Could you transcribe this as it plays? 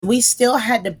we still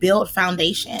had to build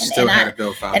foundation. Still had to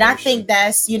build foundation. And I think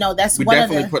that's, that's we one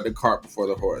definitely of put the cart before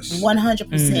the horse.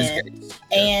 100%.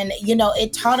 And,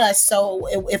 it taught us. So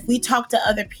if we talk to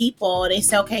other people, they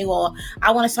say, okay, well,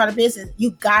 I want to start a business.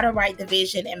 You got to write the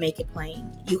vision and make it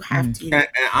plain. You have to. And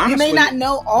honestly, you may not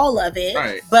know all of it,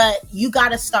 right, but you got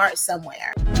to start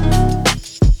somewhere.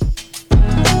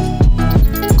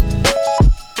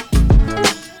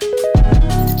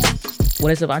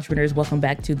 What is up, entrepreneurs? Welcome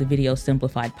back to the Video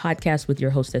Simplified podcast with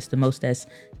your hostess, the mostess,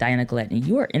 Diana Gladney.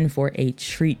 You are in for a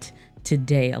treat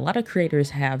today. A lot of creators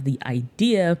have the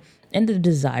idea and the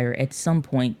desire at some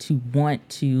point to want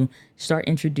to start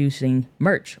introducing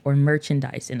merch or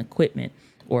merchandise and equipment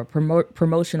or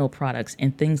promotional products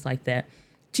and things like that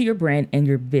to your brand and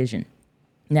your vision.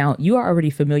 Now, you are already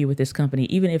familiar with this company,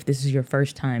 even if this is your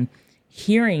first time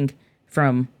hearing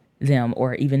from them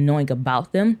or even knowing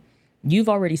about them. You've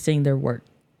already seen their work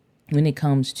when it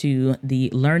comes to the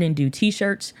Learn and Do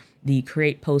t-shirts, the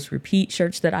Create, Post, Repeat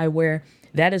shirts that I wear.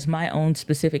 That is my own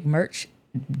specific merch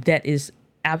that is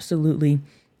absolutely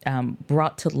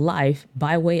brought to life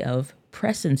by way of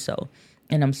Press and Sew.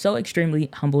 And I'm so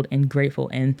extremely humbled and grateful.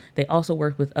 And they also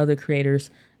work with other creators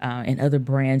and other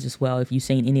brands as well. If you've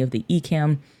seen any of the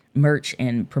eCam merch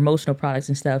and promotional products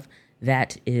and stuff,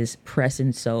 that is Press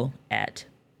and Sew at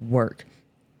work.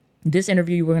 This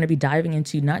interview, we're going to be diving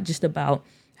into not just about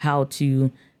how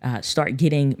to start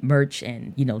getting merch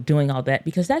and, doing all that,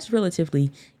 because that's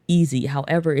relatively easy.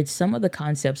 However, it's some of the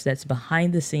concepts that's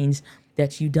behind the scenes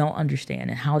that you don't understand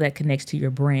and how that connects to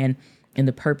your brand and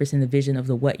the purpose and the vision of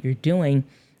what you're doing,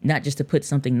 not just to put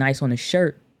something nice on a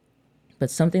shirt,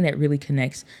 but something that really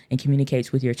connects and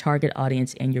communicates with your target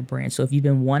audience and your brand. So if you've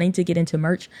been wanting to get into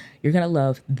merch, you're going to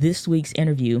love this week's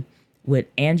interview with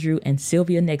Andrew and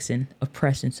Sylvia Nixon of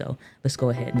Press and Sew. Let's go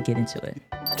ahead and get into it.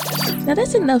 Now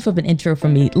that's enough of an intro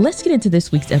from me. Let's get into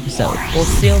this week's episode. Well,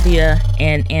 Sylvia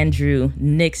and Andrew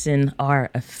Nixon are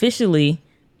officially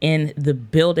in the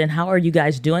building. How are you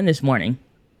guys doing this morning?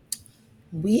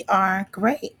 We are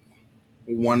great.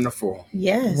 Wonderful.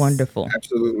 Yes. Wonderful.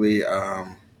 Absolutely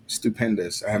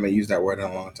stupendous. I haven't used that word in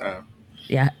a long time.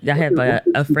 Yeah, I have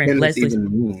a friend, Leslie.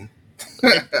 Even mean?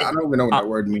 I don't even know what that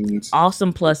word means.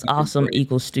 Awesome plus awesome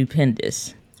equals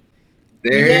stupendous.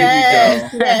 There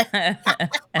you go.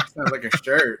 Sounds like a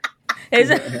shirt.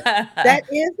 That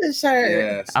is a shirt.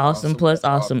 Yes. Awesome plus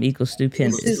awesome equals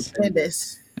stupendous.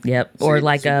 Stupendous. Yep. Or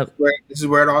like this is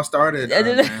where it all started.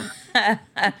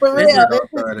 For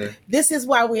real. This is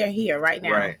why we are here right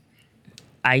now. Right.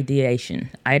 Ideation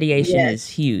is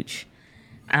huge.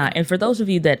 And for those of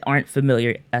you that aren't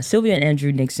familiar, Sylvia and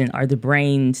Andrew Nixon are the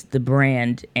brains, the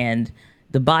brand, and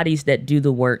the bodies that do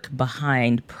the work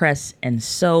behind Press and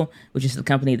Sew, which is the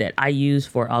company that I use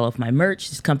for all of my merch.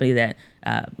 It's a company that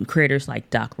creators like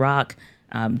Doc Rock,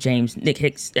 James, Nick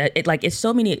Hicks, it's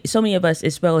so many of us,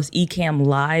 as well as eCam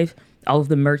Live. All of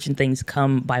the merch and things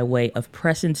come by way of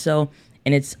Press and Sew,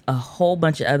 and it's a whole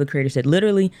bunch of other creators that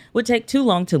literally would take too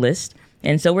long to list.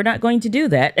 And so we're not going to do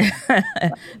that,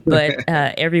 but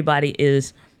everybody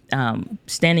is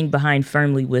standing behind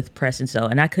firmly with Press and Sew.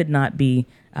 And I could not be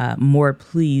more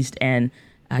pleased. And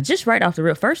just right off the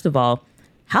rip, first of all,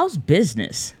 how's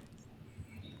business?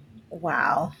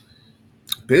 Wow.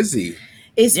 Busy.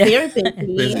 It's very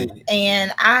busy.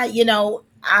 And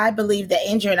I believe that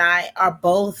Andrew and I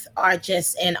are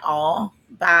just in awe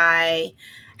by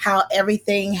how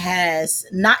everything has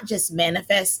not just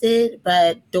manifested,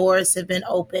 but doors have been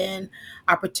open,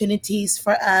 opportunities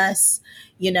for us,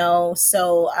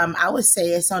 So I would say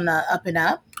it's on the up and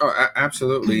up. Oh,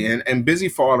 absolutely. And busy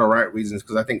for all the right reasons,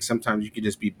 because I think sometimes you could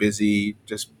just be busy,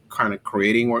 just kind of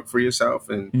creating work for yourself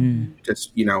and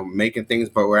just, making things,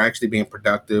 but we're actually being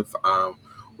productive.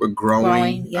 We're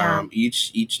growing. Yeah.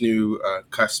 Each new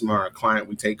customer or client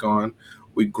we take on,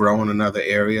 we grow in another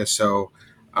area. So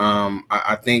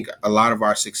I think a lot of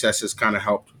our successes kind of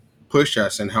helped push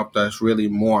us and helped us really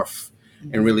morph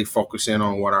and really focus in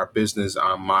on what our business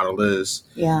model is.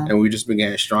 Yeah. And we just been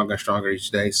getting stronger and stronger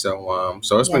each day. So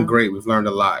it's been great. We've learned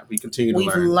a lot. We continue to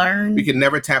learn. We can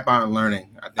never tap out on learning.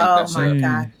 I think that's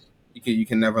God. You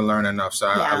can never learn enough.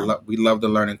 So we love the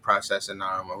learning process, and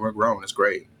we're growing. It's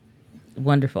great.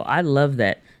 Wonderful. I love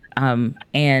that.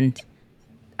 And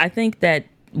I think that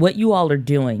what you all are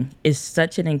doing is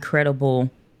such an incredible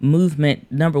movement,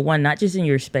 number one, not just in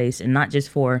your space and not just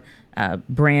for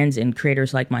brands and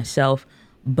creators like myself,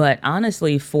 but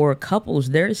honestly for couples.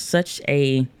 There's such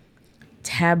a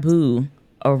taboo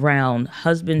around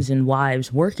husbands and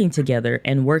wives working together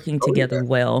and working together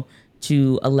well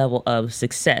to a level of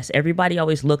success. Everybody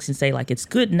always looks and say, like, it's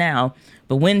good now,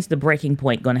 but when's the breaking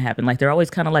point going to happen? Like, they're always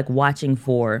kind of like watching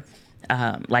for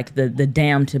like the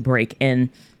dam to break. And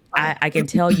I can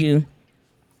tell you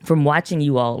from watching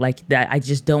you all like that, I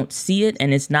just don't see it.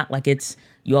 And it's not like it's,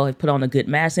 you all have put on a good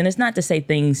mask. And it's not to say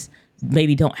things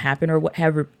maybe don't happen or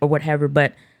whatever,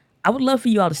 but I would love for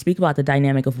you all to speak about the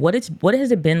dynamic of what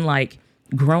has it been like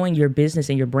growing your business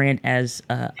and your brand as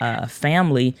a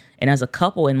family and as a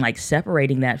couple, and like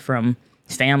separating that from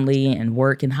family and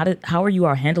work, and how are you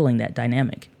all handling that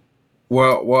dynamic?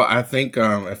 Well, I think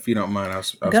if you don't mind, I'll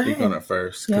speak on it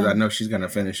first, because I know she's going to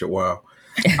finish it well.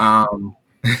 Um,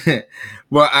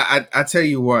 well, I tell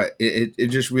you what, it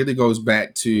just really goes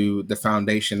back to the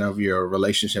foundation of your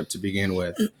relationship to begin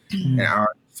with, and our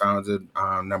founded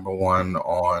number one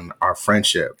on our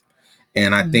friendship.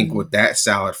 And I think with that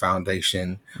solid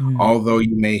foundation, although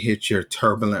you may hit your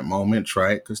turbulent moments,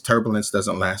 right? Because turbulence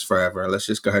doesn't last forever. Let's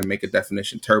just go ahead and make a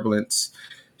definition. Turbulence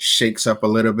shakes up a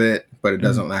little bit, but it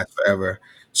doesn't last forever.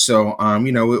 So,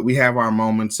 we have our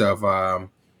moments of,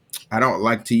 I don't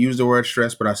like to use the word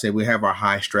stress, but I say we have our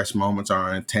high stress moments,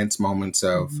 our intense moments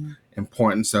of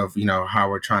importance of, how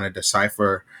we're trying to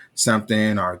decipher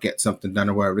something or get something done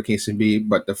or whatever the case may be.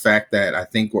 But the fact that I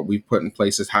think what we put in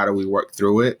place is how do we work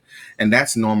through it? And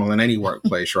that's normal in any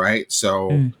workplace, right?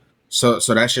 So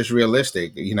that's just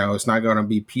realistic. It's not going to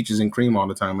be peaches and cream all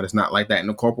the time, but it's not like that in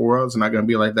the corporate world. It's not going to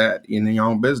be like that in your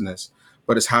own business,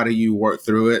 but it's how do you work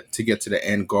through it to get to the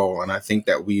end goal? And I think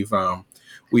that we've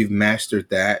mastered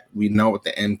that. We know what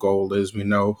the end goal is. We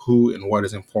know who and what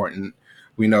is important.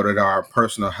 We know that our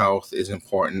personal health is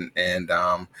important. And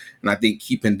I think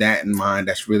keeping that in mind,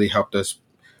 that's really helped us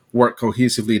work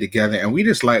cohesively together. And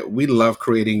we love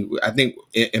creating. I think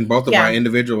in both of our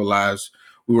individual lives,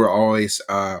 we were always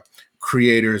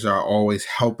creators, are always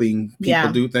helping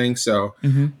people do things. So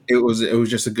it was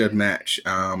just a good match.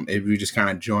 If we just kind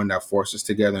of joined our forces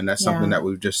together, and that's something that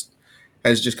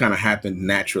has just kind of happened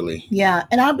naturally. Yeah.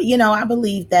 And I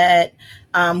believe that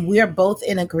we're both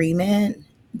in agreement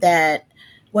that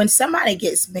when somebody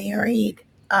gets married,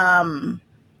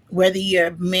 whether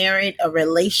you're married, a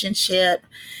relationship,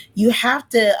 you have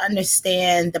to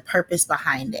understand the purpose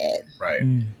behind it. Right.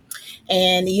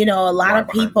 And, a lot of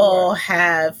people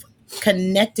have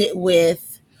connected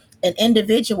with an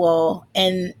individual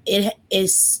and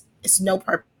it's no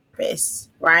purpose,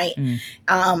 right?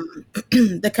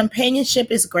 The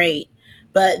companionship is great,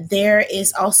 but there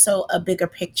is also a bigger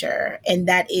picture, and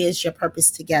that is your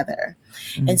purpose together.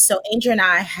 And so Andrew and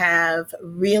I have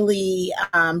really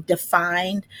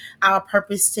defined our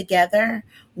purpose together,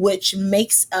 which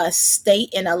makes us stay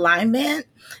in alignment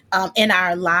in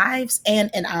our lives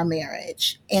and in our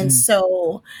marriage. And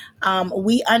so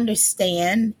we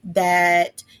understand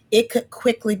that it could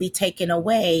quickly be taken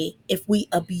away if we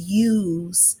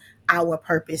abuse our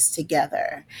purpose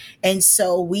together. And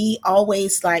so we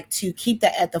always like to keep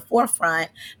that at the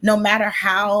forefront, no matter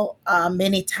how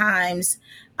many times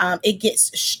it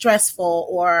gets stressful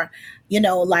or,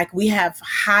 like we have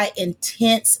high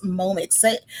intense moments.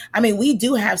 We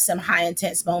do have some high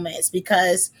intense moments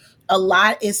because a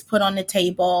lot is put on the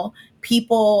table.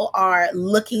 People are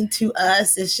looking to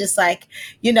us. It's just like,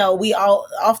 we all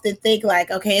often think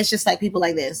like, okay, it's just like people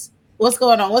like this. What's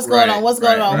going on? What's going on? What's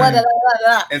going on?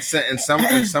 And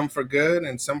some for good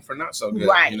and some for not so good.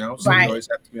 Right. So you always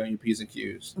have to be on your P's and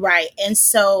Q's. Right. And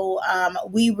so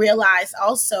we realize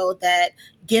also that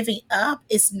giving up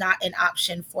is not an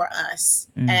option for us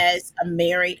as a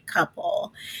married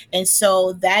couple. And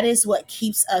so that is what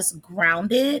keeps us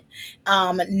grounded,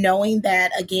 knowing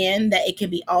that, again, that it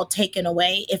can be all taken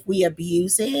away if we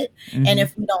abuse it and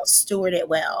if we don't steward it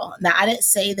well. Now, I didn't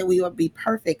say that we would be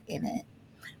perfect in it,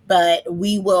 but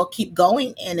we will keep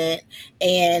going in it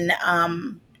and,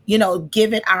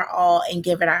 give it our all and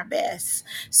give it our best.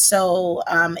 So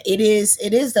it is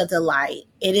a delight.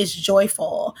 It is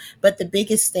joyful. But the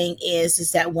biggest thing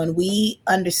is that when we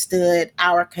understood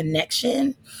our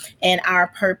connection and our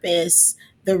purpose,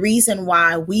 the reason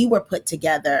why we were put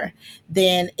together,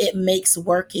 then it makes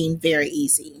working very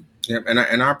easy. Yep.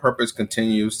 And our purpose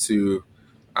continues to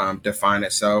define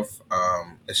itself.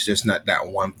 It's just not that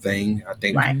one thing. I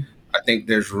think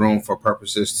there's room for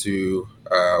purposes to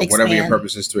whatever your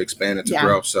purpose is to expand and to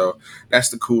grow. So that's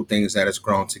the cool thing, is that it's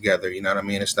grown together. You know what I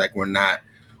mean? It's like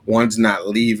one's not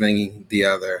leaving the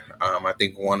other. I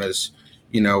think one is,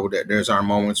 there's our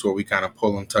moments where we kind of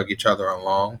pull and tug each other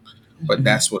along, but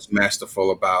that's what's masterful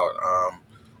about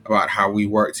how we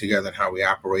work together and how we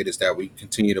operate, is that we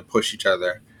continue to push each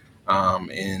other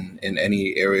in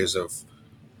any areas of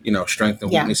strength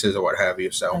and weaknesses or what have you.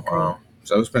 So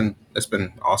so it's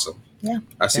been awesome. Yeah.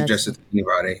 I suggest it to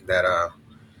anybody that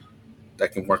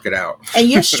that can work it out. And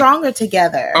you're stronger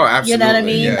together. Oh, absolutely. You know what I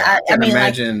mean? Yeah. I can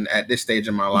imagine like, at this stage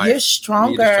in my life, you're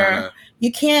stronger.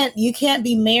 You can't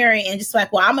be married and just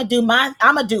like, well, I'm gonna do my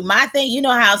thing. You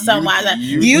know how some wives are,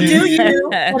 you do you,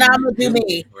 and I'm gonna do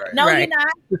me. Right. No, you're not.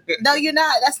 No, you're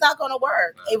not. That's not gonna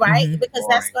work, right? Mm-hmm. Because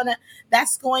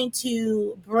that's going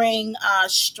to bring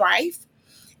strife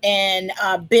and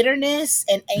bitterness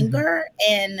and anger,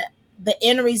 and the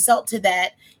end result to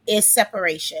that is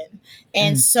separation.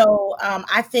 And so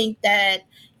I think that,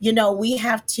 you know, we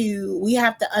have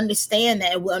to understand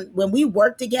that when we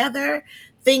work together,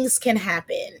 things can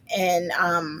happen.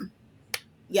 And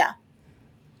yeah.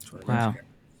 Wow.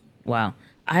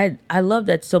 I love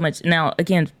that so much. Now,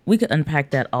 again, we could unpack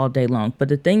that all day long, but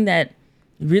the thing that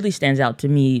really stands out to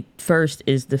me first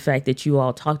is the fact that you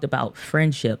all talked about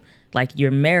friendship. Like,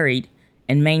 you're married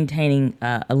and maintaining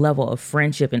a level of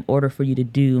friendship in order for you to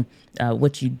do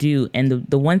what you do. And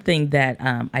the one thing that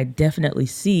I definitely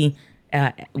see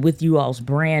with you all's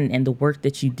brand and the work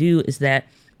that you do is that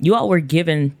you all were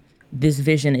given this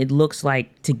vision, it looks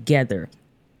like, together.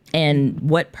 And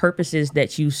what purposes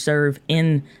that you serve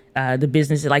in the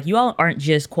business. Like, you all aren't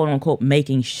just quote unquote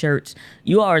making shirts.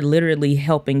 You are literally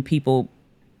helping people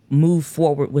move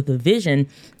forward with a vision.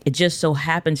 It just so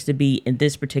happens to be in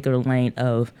this particular lane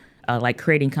of like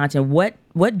creating content.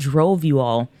 What drove you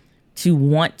all to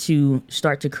want to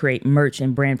start to create merch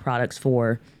and brand products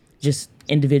for just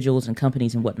individuals and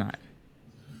companies and whatnot?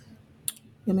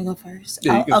 Let me go first.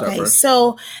 Yeah, you can start first.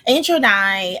 So Andrew and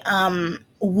I,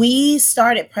 we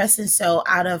started Press and Sew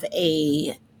out of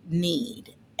a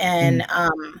need. And,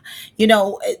 you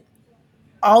know,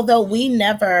 although we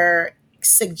never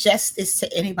suggest this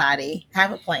to anybody,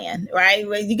 have a plan, right?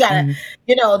 You gotta,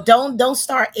 you know, don't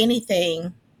start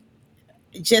anything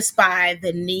just by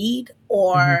the need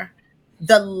or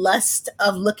the lust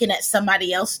of looking at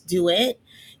somebody else do it.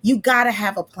 You gotta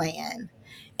have a plan.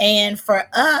 And for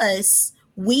us,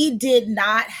 we did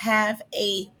not have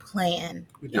a plan.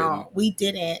 We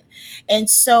didn't. And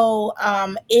so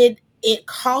it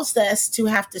caused us to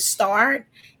have to start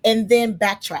and then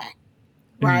backtrack.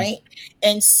 Right.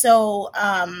 And so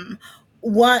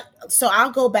so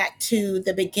I'll go back to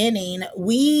the beginning.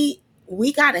 We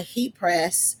got a heat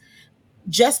press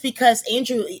just because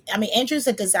Andrew's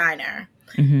a designer.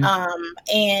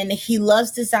 And he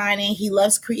loves designing, he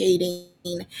loves creating.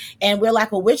 And we're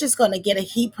like, well, we're just going to get a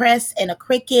heat press and a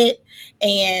Cricut,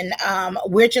 and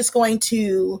we're just going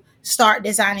to start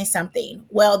designing something.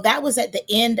 Well, that was at the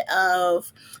end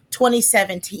of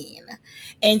 2017.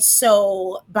 And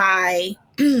so by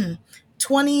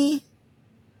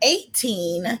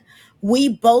 2018, we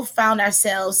both found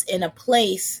ourselves in a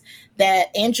place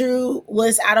that Andrew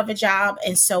was out of a job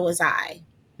and so was I.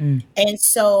 And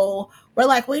so we're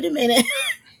like, wait a minute,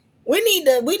 we need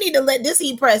to let this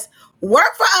heat press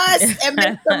work for us and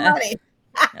make some money.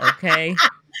 Okay.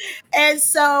 And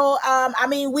so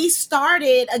we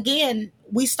started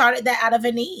that out of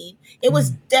a need. It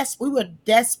was we were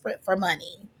desperate for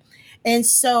money. And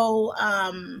so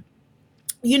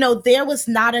you know, there was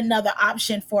not another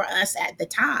option for us at the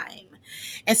time.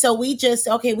 And so we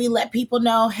let people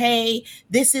know, hey,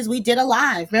 we did a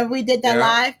live. Remember we did that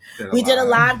live? We did a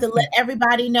live to let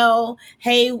everybody know,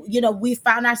 hey, you know, we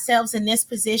found ourselves in this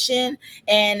position,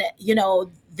 and, you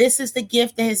know, this is the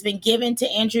gift that has been given to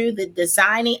Andrew, the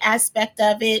designing aspect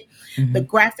of it, the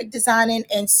graphic designing.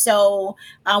 And so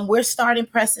we're starting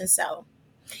Press and Sew.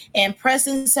 And Press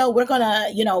and Sew, we're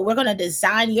gonna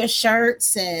design your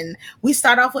shirts, and we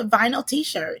start off with vinyl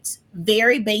t-shirts,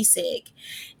 very basic,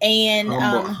 and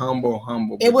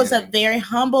humble. It was a very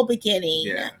humble beginning.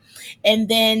 Yeah. And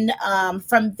then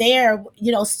from there,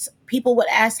 you know, people would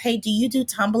ask, hey, do you do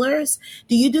tumblers?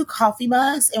 Do you do coffee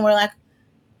mugs? And we're like,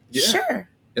 sure.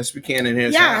 Yes, we can. And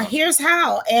here's how. Here's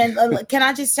how. And can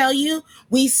I just tell you,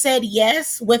 we said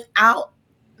yes without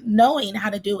knowing how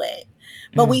to do it.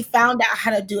 But we found out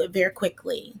how to do it very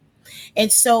quickly. And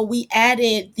so we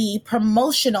added the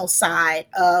promotional side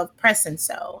of Press and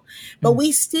Sew. But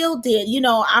we still did, you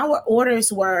know, our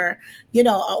orders were, you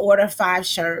know, I order 5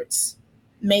 shirts,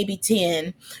 maybe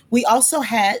 10. We also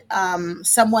had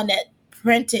someone that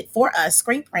printed for us,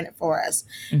 screen printed for us.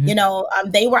 You know,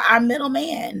 they were our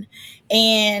middleman.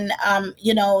 And,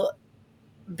 you know,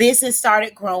 business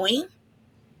started growing.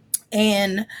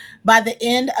 And by the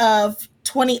end of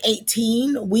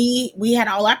 2018, we had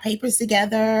all our papers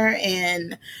together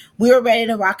and we were ready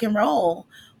to rock and roll.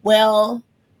 Well,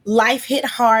 life hit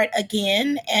hard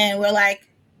again, and we're like,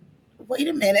 wait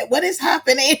a minute, what is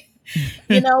happening?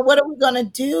 You know, what are we gonna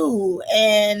do?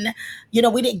 And you know,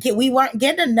 we weren't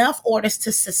getting enough orders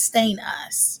to sustain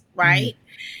us, right?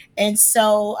 And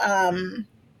so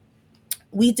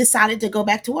we decided to go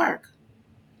back to work.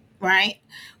 Right?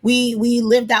 We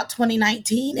lived out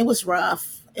 2019. It was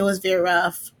rough. It was very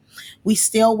rough. We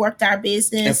still worked our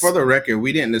business. And for the record,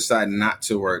 we didn't decide not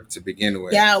to work to begin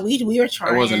with. Yeah, we were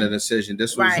trying. It wasn't a decision.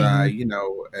 This was,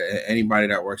 anybody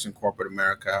that works in corporate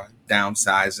America,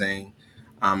 downsizing,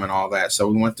 and all that. So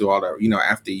we went through all that,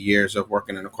 after years of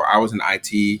working in the core. I was in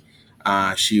IT.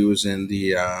 She was in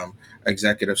the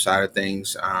executive side of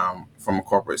things from a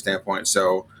corporate standpoint.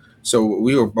 So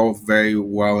we were both very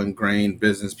well ingrained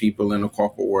business people in the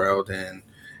corporate world. And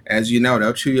as you know,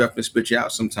 they'll chew you up and spit you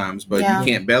out sometimes, but you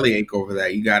can't bellyache over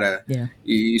that. You gotta,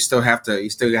 you still have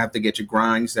to get your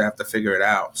grind. You still have to figure it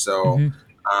out. So,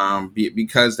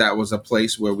 because that was a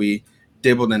place where we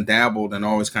dibbled and dabbled and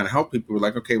always kind of helped people, we're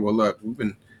like, okay, well, look, we've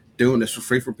been doing this for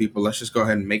free for people. Let's just go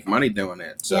ahead and make money doing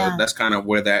it. So that's kind of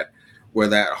where that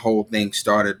whole thing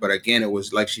started. But again, it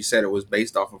was, like she said, it was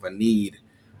based off of a need.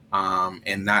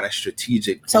 And not a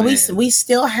strategic plan. So we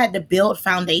still had to build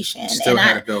foundation.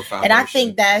 And I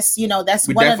think that's we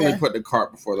definitely put the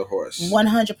cart before the horse.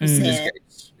 100%.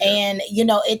 And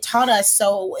it taught us.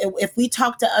 So if we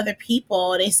talk to other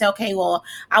people, they say, okay, well,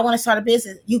 I want to start a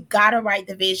business. You got to write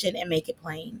the vision and make it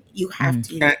plain. You have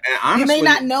to. And honestly, you may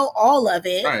not know all of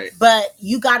it, right, but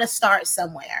you got to start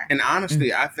somewhere. And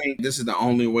honestly, I think this is the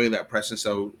only way that Press and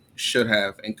So should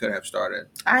have and could have started.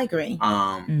 I agree.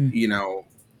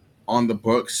 On the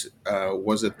books,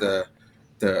 was it the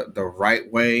right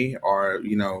way, or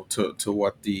to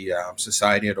what the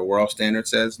society or the world standard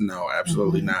says? No,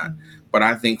 absolutely not. But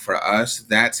I think for us,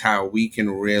 that's how we can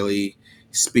really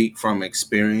speak from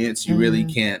experience. You really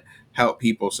can't help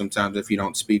people sometimes if you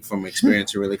don't speak from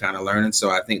experience. You're really kind of learning. So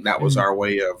I think that was our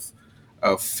way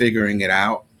of figuring it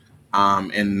out,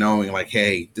 and knowing like,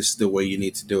 hey, this is the way you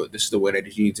need to do it. This is the way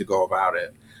that you need to go about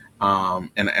it.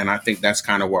 And I think that's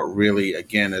kind of what really,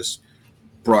 again, has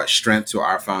brought strength to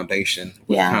our foundation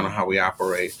with kind of how we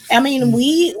operate. I mean,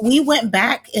 we went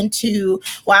back into,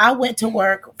 I went to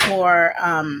work for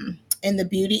in the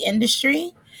beauty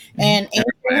industry. And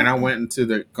I went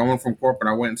into going from corporate,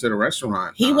 I went into the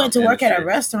restaurant. He went to work at a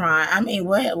restaurant. I mean,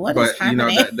 what is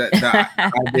happening?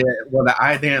 The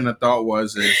idea and the thought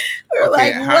was, we're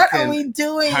okay, like, what are we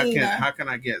doing? How can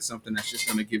I get something that's just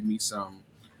going to give me some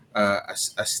a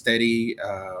steady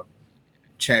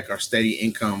check or steady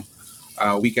income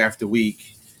week after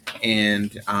week,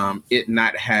 and it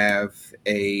not have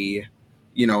a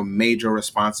major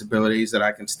responsibilities that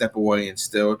I can step away and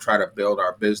still try to build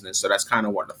our business. So that's kind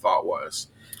of what the thought was.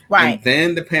 Right. And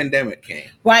then the pandemic came.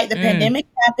 Right. The pandemic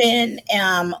happened.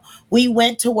 We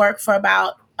went to work for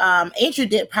about Andrew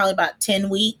did probably about 10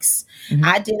 weeks.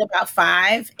 I did about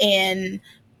 5, and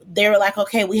they were like,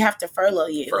 okay, we have to furlough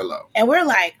you. And we're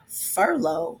like,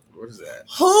 furlough? What is that?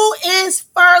 Who is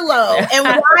furlough? And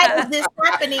why is this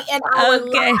happening in our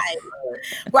lives?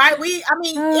 Right?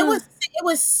 It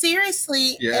was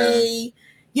seriously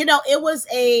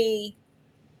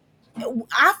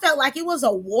I felt like it was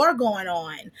a war going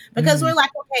on, because we're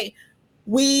like, okay,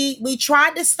 we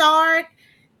tried to start.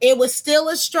 It was still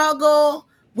a struggle.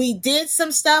 We did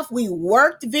some stuff. We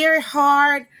worked very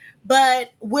hard,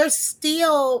 but we're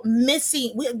still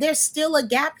missing. There's still a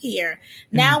gap here.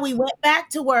 Now we went back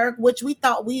to work, which we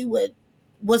thought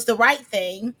was the right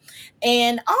thing.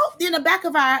 And in the back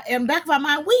of our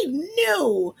mind, we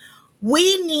knew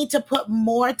we need to put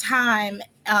more time,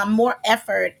 more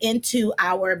effort into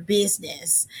our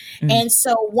business. And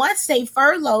so once they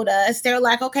furloughed us, they're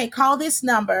like, okay, call this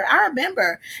number. I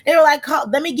remember they were like,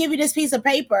 let me give you this piece of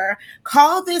paper,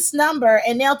 call this number,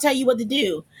 and they'll tell you what to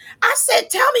do. I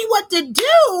said, tell me what to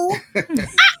do.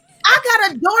 I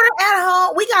got a daughter at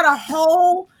home. We got a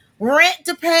whole rent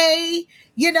to pay.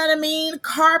 You know what I mean?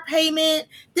 Car payment.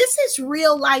 This is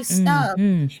real life stuff.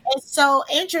 And so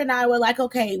Andrew and I were like,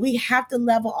 okay, we have to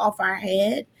level off our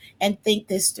head and think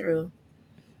this through.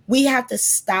 We have to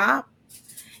stop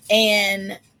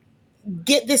and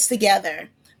get this together.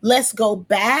 Let's go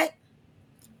back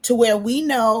to where we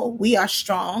know we are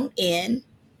strong in,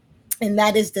 and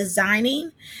that is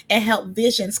designing and help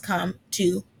visions come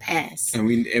to pass. And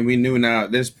we knew now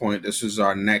at this point, this was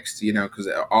our next, because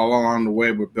all along the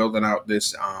way we're building out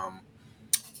this,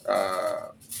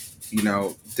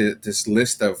 this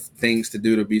list of things to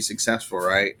do to be successful,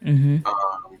 right?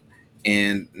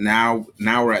 And now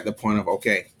we're at the point of,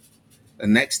 okay, the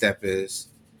next step is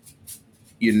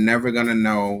you're never gonna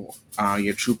know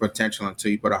your true potential until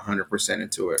you put 100%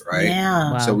 into it, right?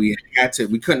 Yeah. Wow. So we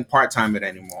couldn't part-time it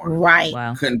anymore. Right.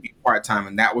 Wow. Couldn't be part-time.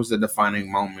 And that was the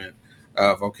defining moment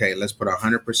of, okay, let's put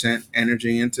 100%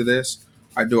 energy into this.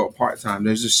 I do it part-time.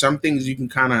 There's just some things you can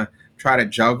kind of try to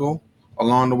juggle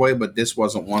along the way, but this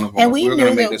wasn't one of them. And we were going knew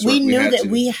to make that this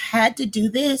work, we had to do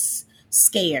this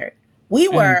scared. We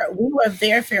were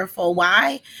very fearful.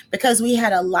 Why? Because we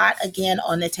had a lot again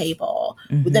on the table.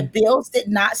 The bills did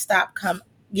not stop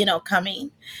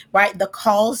coming, right? The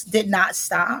calls did not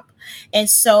stop. And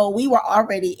so we were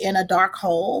already in a dark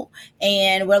hole,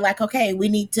 and we're like, okay, we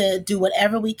need to do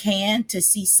whatever we can to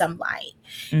see some light.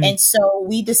 And so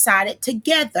we decided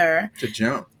together to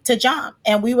jump.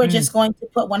 And we were just going to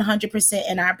put 100%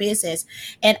 in our business.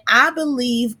 And I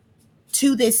believe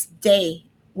to this day,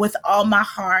 with all my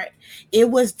heart, it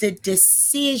was the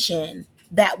decision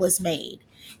that was made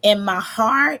in my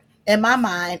heart, in my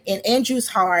mind, in Andrew's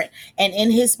heart, and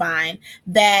in his mind,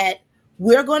 that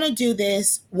we're going to do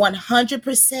this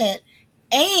 100%,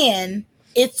 and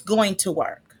it's going to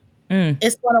work.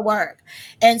 It's going to work.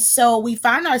 And so we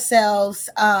find ourselves,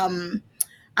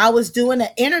 I was doing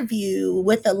an interview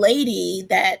with a lady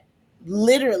that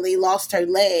literally lost her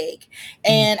leg.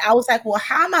 And I was like, well,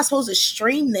 how am I supposed to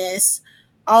stream this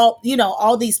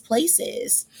all these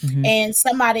places? And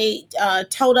somebody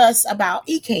told us about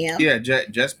Ecamm. Yeah,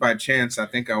 just by chance, I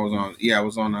think I was on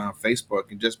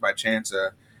Facebook, and just by chance,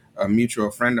 a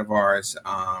mutual friend of ours,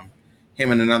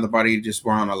 him and another buddy just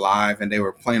were on a live, and they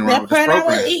were playing around with this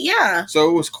program. So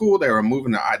it was cool. They were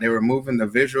moving the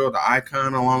visual, the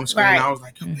icon along the screen. Right. I was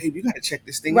like, "Yo, babe, you got to check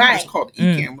this thing out. It's called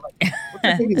Ecamm." Like, what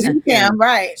the thing is Ecamm?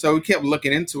 Right. So we kept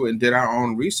looking into it and did our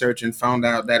own research and found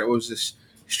out that it was this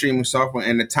streaming software,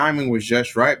 and the timing was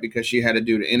just right because she had to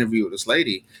do the interview with this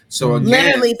lady. So again,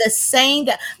 literally the same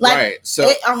day, so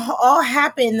it all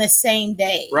happened the same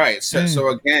day. Right. So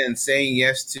again, saying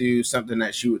yes to something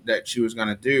that she was going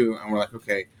to do, and we're like,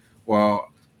 okay, well,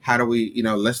 how do we,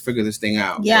 let's figure this thing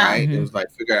out. Yeah. Right. It was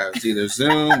like, figure out it's either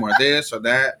Zoom or this or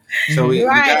that. So we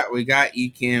got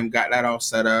Ecamm, got that all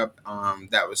set up.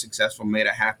 That was successful, made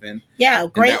it happen. Yeah.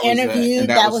 Great interview.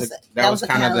 That was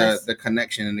kind of the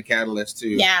connection and the catalyst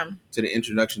to the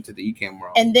introduction to the Ecamm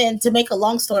world. And then to make a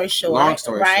long story short. Right.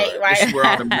 This is where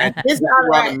all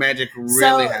the magic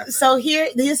really happened. So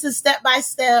this is step by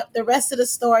step, the rest of the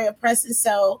story of Press and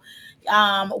Sew.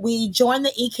 We joined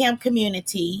the Ecamm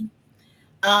community.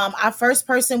 Our first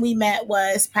person we met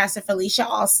was Pastor Felicia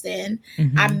Austin.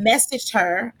 I messaged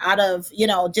her out of,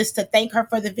 just to thank her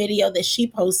for the video that she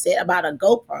posted about a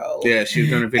GoPro. Yeah, she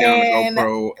was doing a video on the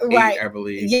GoPro 8, I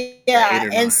believe. Yeah.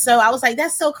 And so I was like,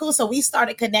 that's so cool. So we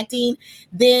started connecting.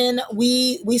 Then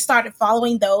we started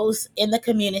following those in the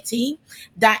community.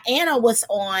 Diana was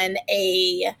on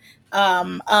a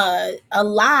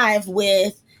live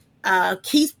with Pastor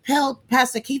Keith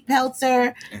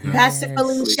Peltzer, Pastor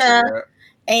Felicia.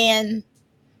 And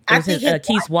I think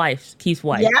Keith's wife.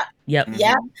 Yep.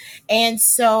 And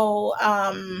so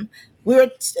we were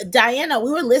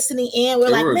listening in. We're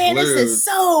like, man, this is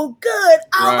so good.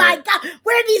 Oh my God,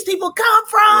 where do these people come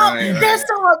from? They're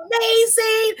so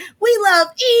amazing. We love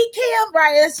Ecamm.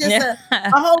 Right. It's just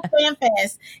a whole fan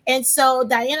fest. And so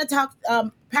Diana talked,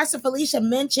 Pastor Felicia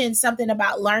mentioned something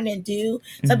about learn and do,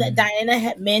 something that Diana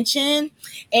had mentioned.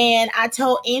 And I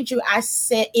told Andrew, I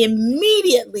said,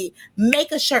 immediately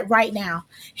make a shirt right now.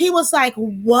 He was like,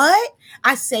 what?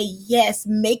 I say, yes,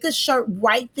 make a shirt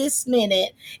right this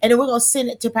minute. And then we're going to send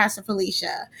it to Pastor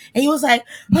Felicia. And he was like,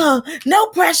 oh, no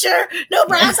pressure. No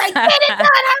pressure. I was like, get it done.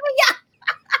 Hurry up.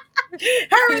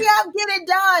 Hurry up, get it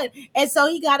done. And so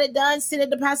he got it done, sent it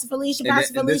to Pastor Felicia.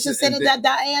 Pastor Felicia sent it to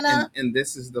Diana. And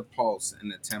this is the pulse and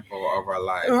the tempo of our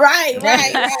life. Right.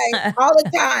 All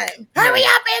the time. Hurry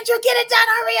up, Andrew, get it done.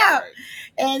 Hurry up. Right.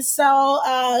 And so,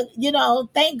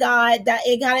 thank God that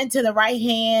it got into the right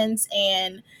hands.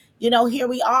 And, here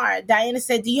we are. Diana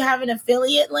said, do you have an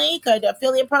affiliate link or the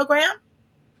affiliate program?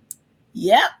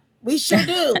 Yep, we sure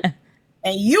do.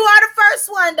 And you are the first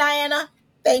one, Diana.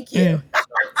 Thank you.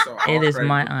 So it is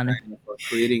my honor for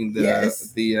creating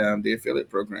the affiliate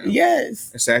program.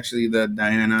 Yes, it's actually the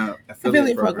Diana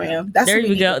affiliate program. That's there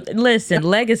you go. Listen,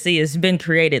 legacy has been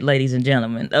created, ladies and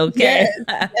gentlemen. Okay,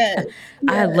 yes.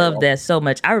 I love that so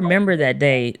much. I remember that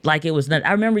day like it was not.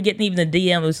 I remember getting even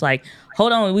the DM. It was like,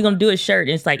 hold on, we're gonna do a shirt.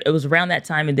 And it's like it was around that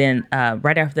time, and then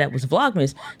right after that was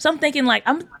Vlogmas. So I'm thinking I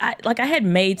had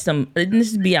made some.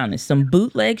 Let's be honest, some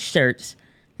bootleg shirts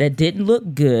that didn't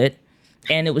look good.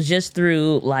 And it was just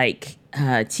through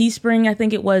Teespring, I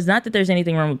think it was. Not that there's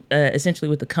anything wrong essentially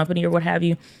with the company or what have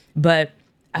you, but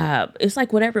it's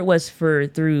like whatever it was through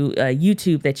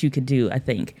YouTube that you could do, I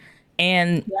think.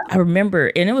 And I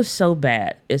remember, and it was so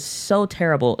bad. It's so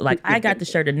terrible. Like I got the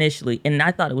shirt initially and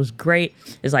I thought it was great.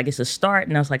 It's like, it's a start.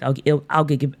 And I was like, I'll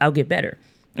get better.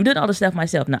 I did all the stuff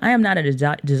myself. Now I am not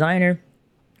a designer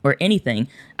or anything.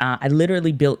 I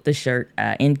literally built the shirt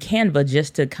in Canva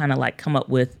just to kind of come up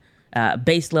with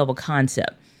base level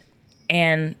concept,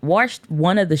 and washed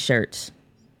one of the shirts,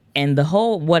 and the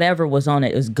whole whatever was on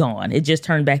it is gone. It just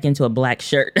turned back into a black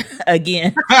shirt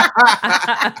again.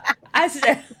 I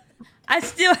said, I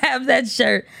still have that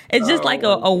shirt. It's just like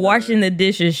a washing the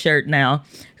dishes shirt now.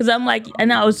 Because I'm like,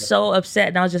 and I was so upset,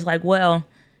 and I was just like, well,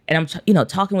 and I'm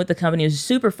talking with the company. It was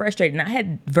super frustrated, and I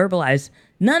had verbalized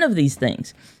none of these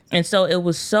things, and so it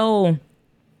was so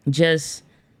just,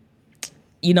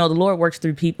 the Lord works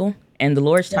through people, and the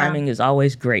Lord's timing is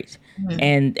always great.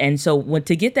 And so when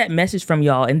to get that message from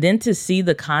y'all, and then to see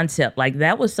the concept, like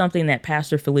that was something that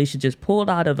Pastor Felicia just pulled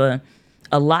out of a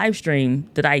live stream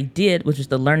that I did, which was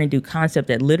the Learn and Do concept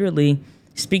that literally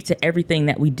speaks to everything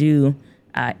that we do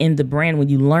in the brand. When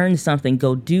you learn something,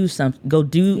 go do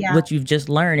what you've just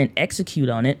learned and execute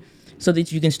on it so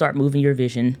that you can start moving your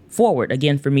vision forward.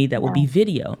 Again, for me, that would be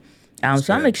video.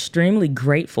 So I'm extremely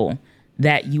grateful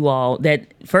that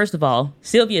first of all,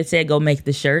 Sylvia said, go make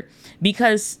the shirt,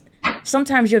 because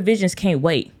sometimes your visions can't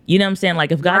wait. You know what I'm saying?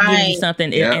 Like if God gives you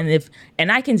something,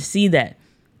 and I can see that.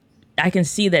 I can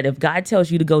see that if God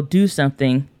tells you to go do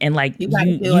something, and like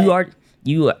you are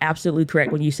absolutely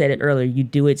correct when you said it earlier, you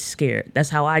do it scared. That's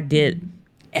how I did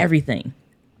everything.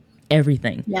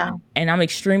 Yeah. And I'm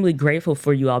extremely grateful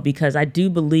for you all, because I do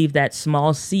believe that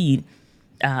small seed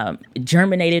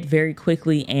germinated very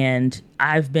quickly, and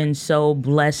I've been so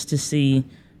blessed to see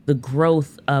the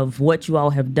growth of what you all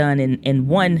have done in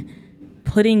one,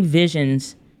 putting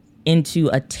visions into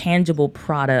a tangible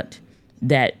product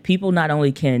that people not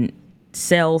only can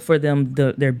sell for them,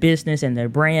 their business and their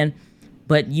brand,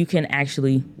 but you can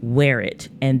actually wear it.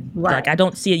 And like, I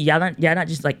don't see it. Y'all not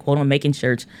just like, quote, on making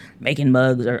shirts, making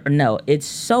mugs, or no, it's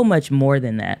so much more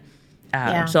than that.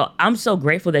 So I'm so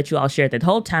grateful that you all shared that. The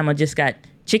whole time I just got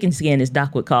chicken skin, as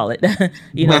Doc would call it, the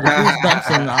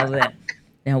goosebumps and all of that.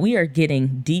 Now we are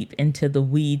getting deep into the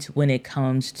weeds when it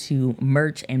comes to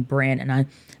merch and brand, and I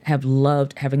have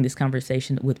loved having this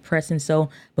conversation with Press and Sew.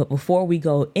 But before we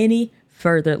go any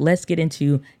further, let's get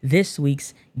into this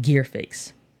week's Gear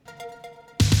Fix.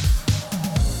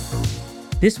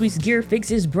 This week's Gear Fix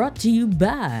is brought to you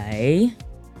by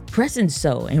Press and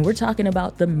Sew, and we're talking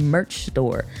about the merch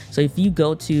store. So if you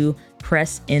go to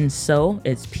Press and Sew,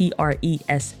 it's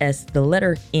PRESS, the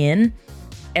letter N,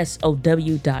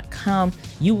 SOW.com,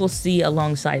 you will see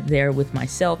alongside there with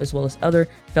myself as well as other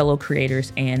fellow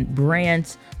creators and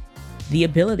brands the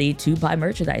ability to buy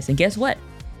merchandise. And guess what?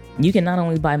 You can not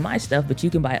only buy my stuff, but you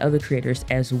can buy other creators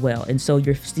as well. And so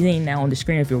you're seeing now on the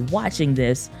screen, if you're watching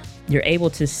this, you're able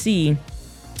to see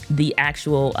the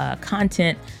actual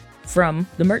content from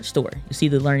the merch store. You see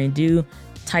the Learn and Do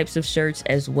types of shirts,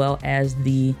 as well as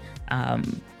the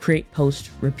Create,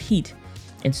 Post, Repeat.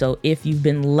 And so if you've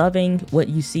been loving what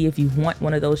you see, if you want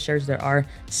one of those shirts, there are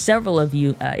several of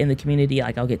you in the community.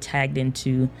 Like, I'll get tagged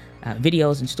into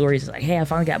videos and stories. It's like, hey, I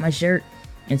finally got my shirt.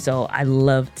 And so I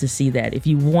love to see that. If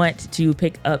you want to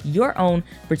pick up your own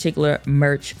particular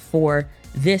merch for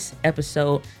this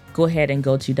episode, go ahead and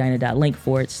go to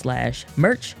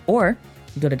dyna.link/merch, or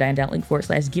go to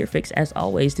dyna.link/gearfix, as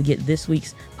always, to get this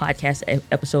week's podcast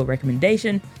episode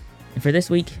recommendation. And for this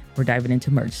week, we're diving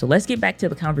into merch. So let's get back to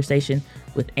the conversation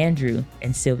with Andrew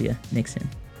and Sylvia Nixon.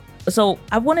 So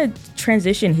I want to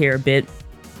transition here a bit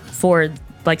for,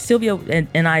 like, Sylvia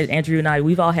and I, Andrew and I,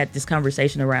 we've all had this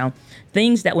conversation around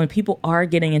things that when people are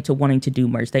getting into wanting to do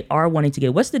merch, they are wanting to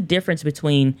get, what's the difference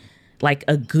between like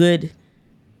a good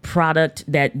product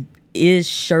that is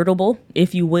shirtable,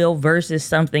 if you will, versus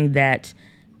something that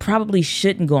probably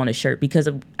shouldn't go on a shirt? Because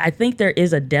I think there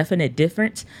is a definite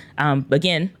difference.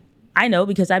 Again, I know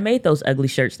because I made those ugly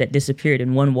shirts that disappeared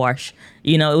in one wash.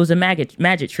 It was a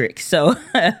magic trick. So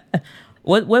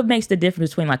what makes the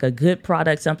difference between like a good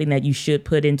product, something that you should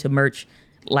put into merch,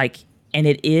 like, and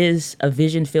it is a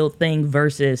vision-filled thing,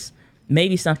 versus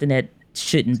maybe something that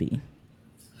shouldn't be?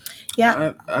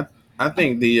 Yeah, I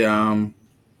think the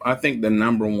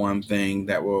number one thing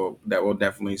that we'll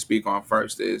definitely speak on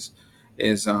first is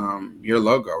your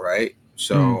logo, right?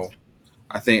 So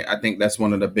I think that's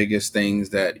one of the biggest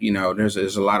things that,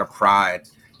 there's a lot of pride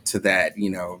to that,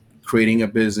 creating a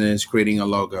business, creating a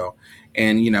logo.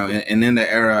 And, and in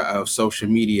the era of social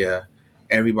media,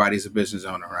 everybody's a business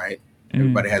owner, right?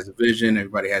 Everybody has a vision.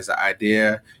 Everybody has an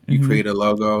idea. You create a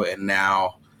logo, and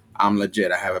now I'm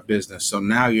legit. I have a business. So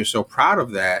now you're so proud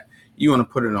of that. You want to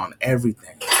put it on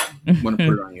everything. You want to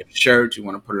put it on your shirt. You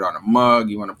want to put it on a mug.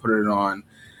 You want to put it on,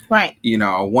 right? A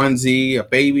onesie, a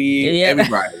baby,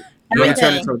 everybody. You want to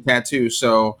turn it into a tattoo.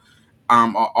 So,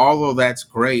 although that's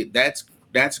great, that's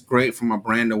great from a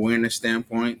brand awareness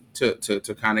standpoint to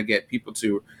kind of get people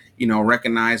to,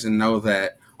 recognize and know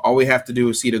that, all we have to do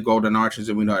is see the golden arches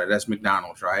and we know that that's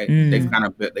McDonald's, right?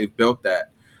 They've built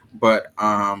that, but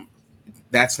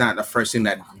that's not the first thing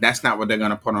that's not what they're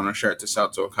going to put on a shirt to sell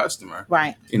to a customer.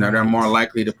 Right. They're more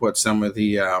likely to put some of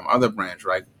the other brands,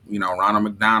 like, Ronald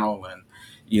McDonald and,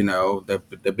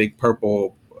 the big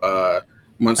purple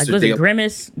monster. Like, was it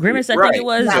Grimace? Grimace, I think it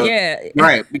was. So, yeah.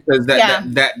 Right. Because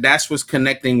that's what's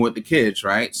connecting with the kids,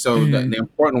 right? So the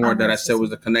important word that I said was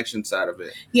the connection side of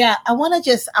it. Yeah. I want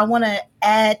to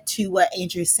add to what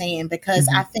Andrew's saying, because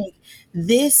I think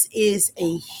this is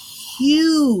a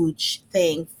huge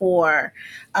thing for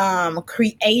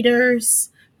creators,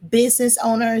 business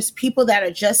owners, people that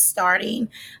are just starting.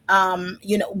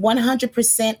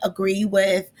 100% agree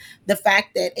with the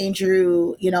fact that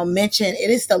Andrew, mentioned it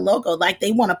is the logo. Like,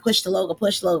 they want to push the logo.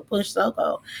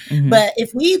 But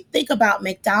if we think about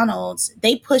McDonald's,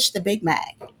 they push the Big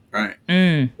Mac. Right.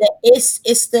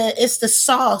 It's the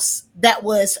sauce that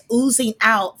was oozing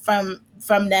out from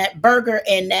that burger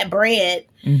and that bread.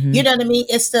 You know what I mean?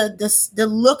 It's the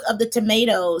look of the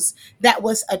tomatoes that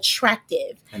was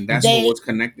attractive. And that's what was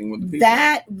connecting with the people.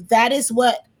 That is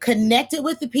what connected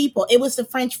with the people. It was the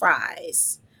French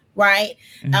fries, right?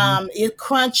 It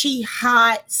crunchy,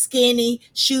 hot, skinny,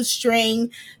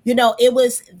 shoestring. It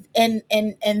was and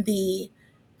the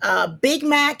Big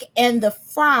Mac and the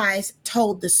fries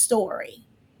told the story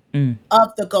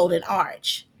of the Golden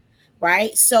Arch,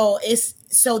 right? So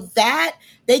that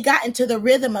they got into the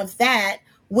rhythm of that,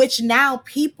 which now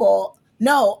people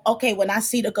know. Okay, when I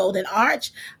see the Golden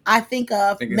Arch, I think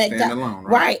of McDonald's,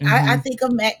 right? I think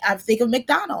of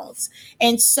McDonald's.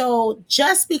 And so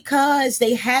just because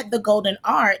they had the Golden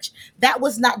Arch, that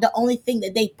was not the only thing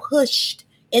that they pushed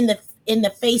in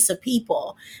the face of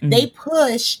people. They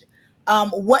pushed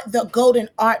what the Golden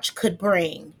Arch could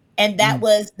bring, and that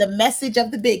was the message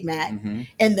of the Big Mac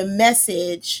and the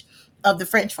message of the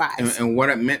French fries, and what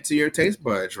it meant to your taste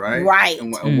buds, right? Right.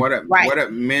 And what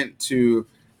it meant to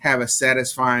have a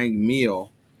satisfying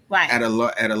meal, right, at a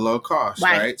low cost,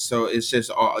 right? So it's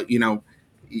just all,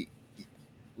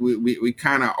 we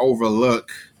kind of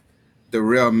overlook the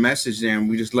real message there, and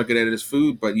we just look at it as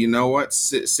food. But you know what?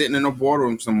 Sitting in a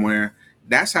boardroom somewhere,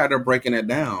 that's how they're breaking it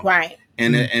down, right?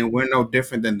 And we're no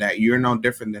different than that. You're no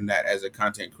different than that as a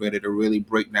content creator, to really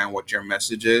break down what your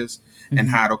message is and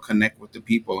how to connect with the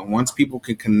people. And once people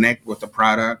can connect with the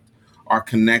product, or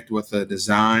connect with the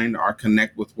design, or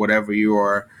connect with whatever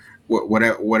your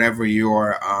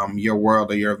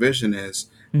world or your vision is,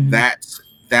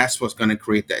 that's what's going to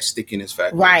create that stickiness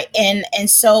factor. Right.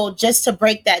 And so just to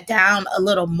break that down a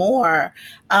little more,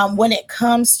 when it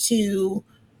comes to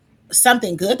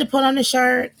something good to put on the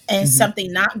shirt and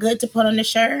something not good to put on the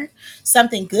shirt,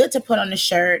 something good to put on the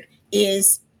shirt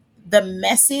is the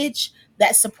message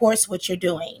that supports what you're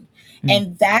doing.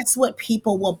 And that's what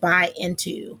people will buy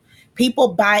into.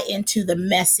 People buy into the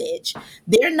message.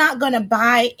 They're not going to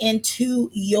buy into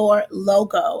your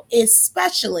logo,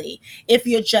 especially if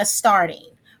you're just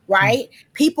starting, right?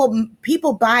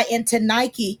 People buy into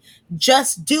Nike,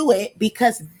 just do it,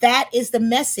 because that is the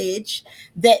message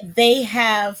that they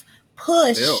have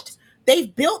pushed.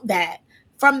 They've built that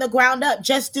from the ground up.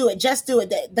 Just do it. Just do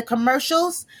it. The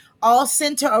commercials all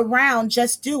center around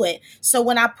just do it. So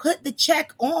when I put the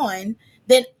check on,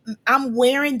 then I'm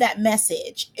wearing that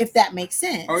message, if that makes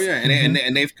sense. Oh yeah,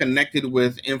 and they've connected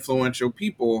with influential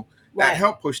people that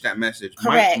help push that message.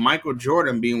 Michael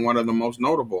Jordan being one of the most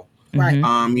notable. Right.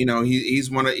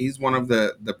 He's one of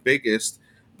the biggest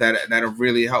that have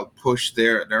really helped push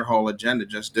their whole agenda.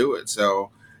 Just do it. So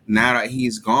now that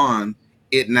he's gone,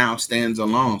 it now stands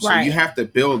alone. So you have to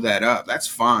build that up. That's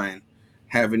fine,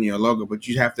 having your logo, but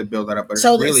you have to build that up. But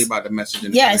so it's really about the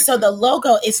message. So the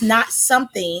logo is not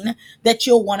something that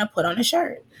you'll want to put on a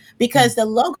shirt, because the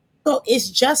logo is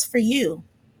just for you.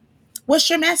 What's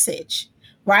your message?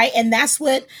 Right. And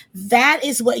that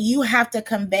is what you have to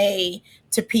convey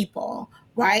to people.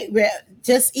 Right.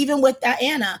 Just even with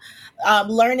Diana,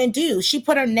 Learn and Do, she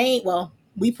put her name. Well,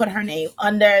 we put her name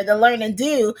under the Learn and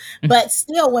Do, but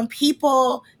still, when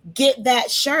people get that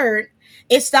shirt,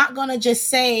 it's not going to just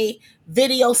say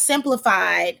Video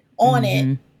Simplified on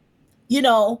it,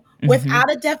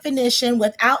 without a definition,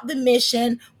 without the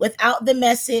mission, without the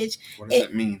message. What does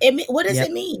it mean? What does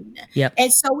it mean? Yep.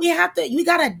 And so we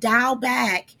got to dial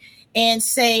back and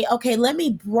say, okay, let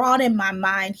me broaden my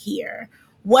mind here.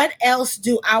 What else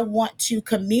do I want to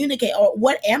communicate, or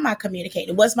what am I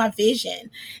communicating? What's my vision?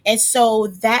 And so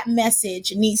that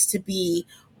message needs to be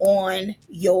on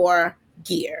your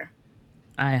gear.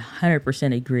 I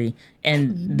 100% agree.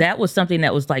 And that was something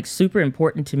that was like super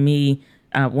important to me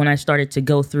when I started to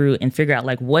go through and figure out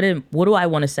like, what do I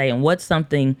want to say, and what's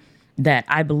something that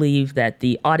I believe that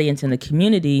the audience and the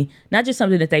community, not just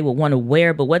something that they would want to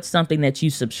wear, but what's something that you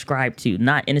subscribe to,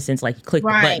 not in a sense like you click the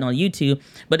button on YouTube,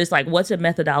 but it's like, what's a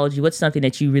methodology, what's something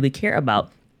that you really care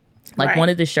about. Like one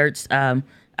of the shirts that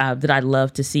I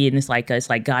love to see, and it's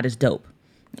like God is dope.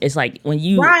 It's like when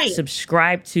you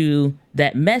subscribe to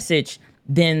that message,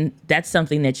 then that's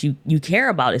something that you care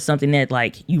about. It's something that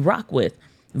like you rock with,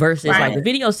 versus like the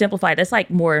video simplified. That's like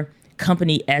more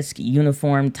company-esque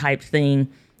uniform type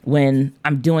thing when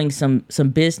I'm doing some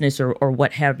business or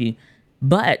what have you.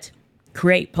 But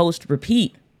create, post,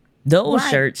 repeat, those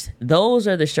shirts, those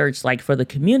are the shirts like for the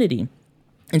community.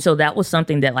 And so that was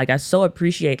something that like I so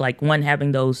appreciate, like one,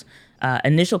 having those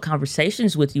initial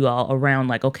conversations with you all around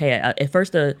like, okay, at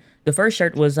first the first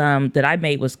shirt was that I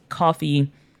made was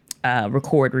coffee,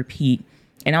 record, repeat.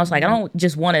 And I was like, I don't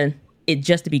just want it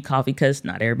just to be coffee, because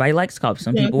not everybody likes coffee.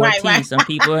 Some people want tea, some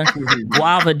people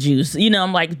guava juice, you know.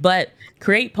 I'm like, but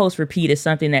create, post, repeat is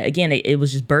something that, again, it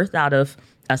was just birthed out of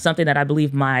something that I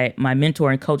believe my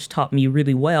mentor and coach taught me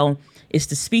really well, is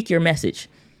to speak your message.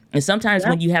 And sometimes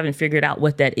when you haven't figured out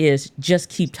what that is, just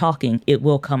keep talking. It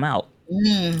will come out.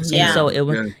 And so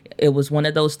it was one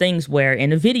of those things where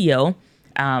in a video,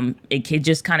 it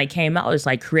just kind of came out. It's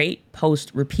like create,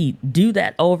 post, repeat. Do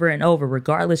that over and over,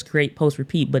 regardless, create, post,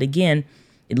 repeat. But again,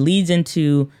 it leads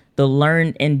into the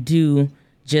learn and do,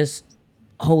 just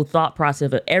whole thought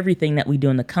process of everything that we do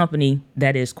in the company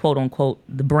that is quote unquote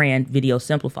the brand Video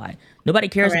Simplified. Nobody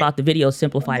cares about the Video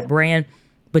Simplified brand,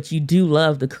 but you do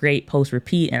love the create, post,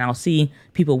 repeat. And I'll see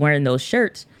people wearing those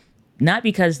shirts, not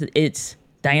because it's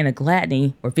Diana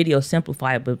Gladney or Video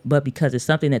Simplified, but because it's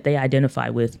something that they identify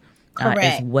with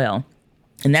as well.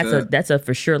 And that's a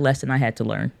for sure lesson I had to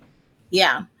learn.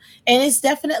 Yeah. And it's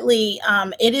definitely,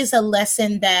 it is a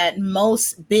lesson that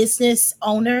most business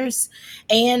owners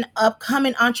and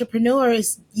upcoming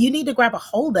entrepreneurs, you need to grab a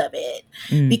hold of it,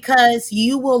 because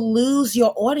you will lose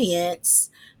your audience,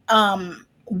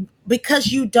 because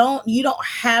you don't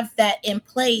have that in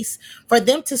place for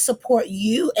them to support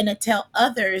you and to tell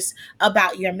others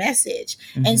about your message.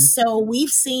 And so we've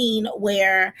seen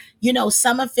where,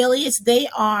 some affiliates,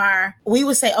 we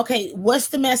would say, okay, what's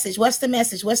the message? What's the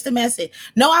message? What's the message?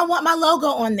 No, I want my logo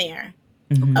on there.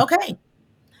 Okay.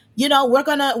 We're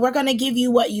gonna give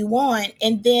you what you want.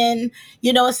 And then,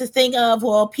 it's a thing of,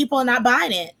 well, people are not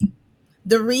buying it.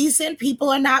 The reason people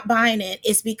are not buying it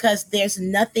is because there's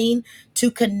nothing to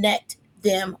connect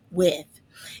them with.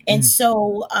 And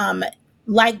so,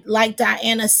 like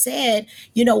Diana said,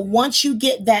 once you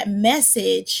get that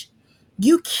message,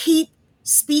 you keep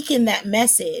speaking that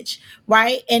message,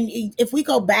 right? And if we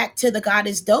go back to the God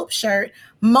is Dope shirt,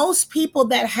 most people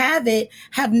that have it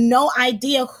have no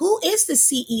idea who is the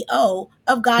CEO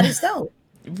of God is Dope.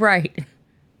 Right.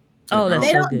 Oh, that's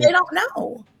they so don't good. They don't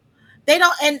know. They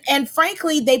don't, and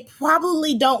frankly, they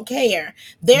probably don't care.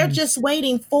 They're just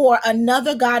waiting for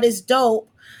another God is Dope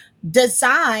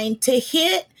design to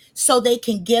hit so they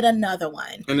can get another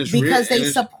one, because they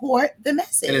support the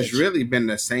message. And it's really been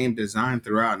the same design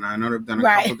throughout. Now, I know they've done a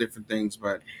couple different things,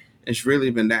 but it's really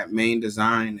been that main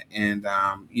design, and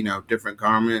different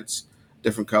garments,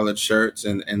 different colored shirts,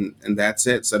 and that's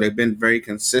it. So they've been very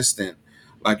consistent.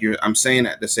 I'm saying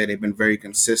that to say they've been very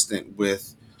consistent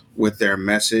with their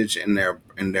message and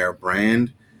their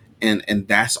brand, and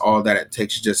that's all that it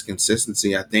takes, just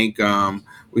consistency. I think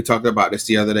we talked about this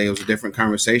the other day. It was a different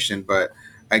conversation, but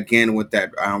again, with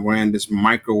that, we're in this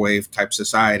microwave type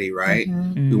society, right?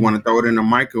 We want to throw it in a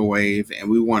microwave, and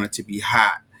we want it to be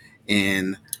hot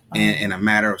in a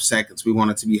matter of seconds. We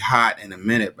want it to be hot in a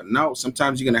minute. But no,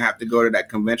 sometimes you're going to have to go to that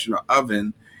conventional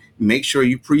oven, make sure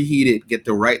you preheat it, get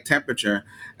the right temperature,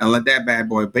 and let that bad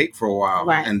boy bake for a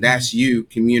while. And that's you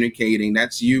communicating.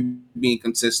 That's you being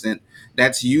consistent.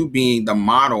 That's you being the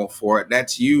model for it.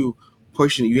 That's you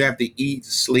pushing. You have to eat,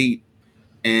 sleep,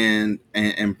 and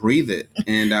breathe it.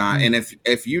 And and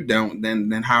if you don't,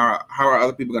 then how are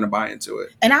other people going to buy into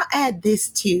it? And I'll add this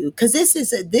too, because this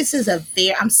is a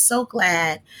very, I'm so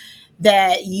glad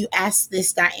that you asked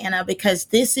this, Diana, because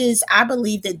I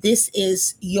believe that this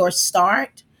is your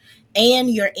start and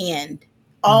your end,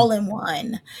 all in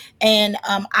one. And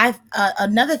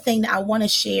another thing that I want to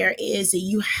share is that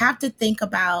you have to think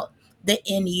about the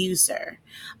end user.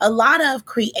 A lot of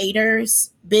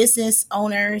creators, business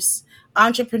owners,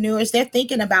 entrepreneurs, they're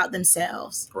thinking about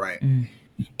themselves. Right.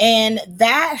 And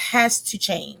that has to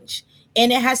change.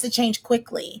 And it has to change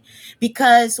quickly,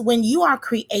 because when you are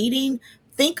creating,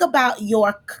 think about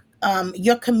your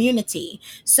community.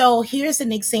 So here's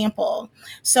an example.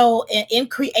 So in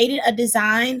creating a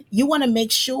design, you want to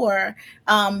make sure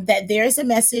that there's a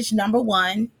message, number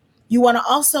one. you want to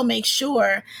also make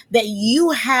sure that you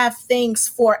have things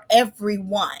for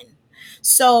everyone.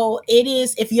 So it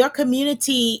is, if your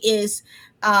community is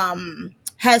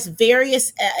has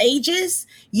various ages,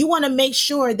 you want to make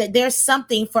sure that there's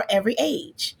something for every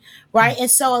age, right? And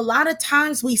so a lot of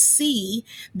times we see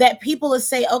that people will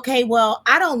say, okay, well,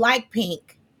 I don't like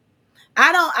pink.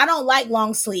 I don't like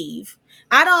long sleeve.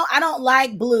 I don't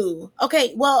like blue.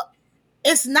 Okay, well,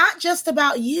 it's not just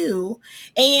about you,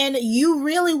 and you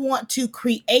really want to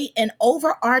create an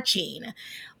overarching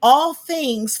all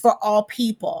things for all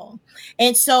people.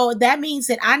 And so that means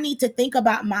that I need to think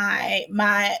about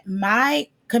my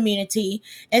community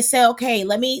and say, okay,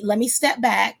 let me step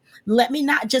back. Let me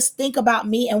not just think about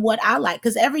me and what I like,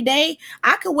 because every day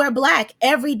I could wear black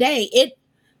every day. It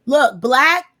look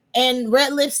black and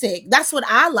red lipstick, that's what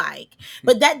I like,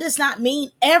 but that does not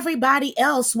mean everybody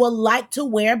else will like to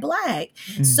wear black.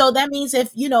 So that means,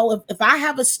 if I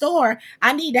have a store,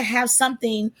 I need to have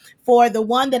something for the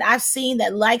one that I've seen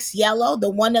that likes yellow, the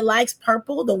one that likes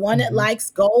purple, the one that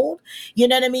likes gold. You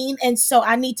know what I mean? And so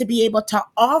I need to be able to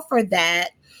offer that,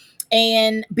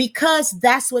 and because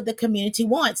that's what the community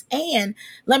wants. And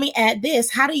let me add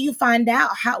this: how do you find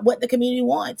out what the community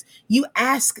wants? You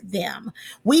ask them.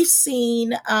 We've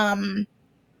seen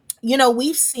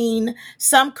we've seen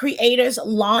some creators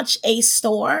launch a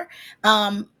store,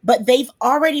 but they've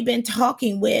already been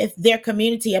talking with their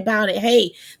community about it.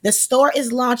 Hey, the store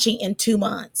is launching in 2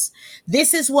 months.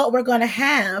 This is what we're going to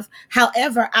have.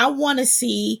 However, I want to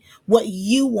see what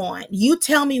you want. You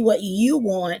tell me what you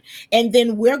want, and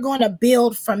then we're going to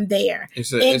build from there.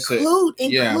 Include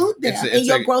them in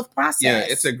your growth process. Yeah,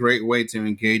 it's a great way to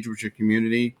engage with your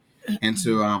community and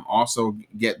to also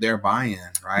get their buy-in,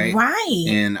 right? Right.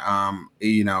 And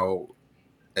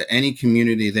any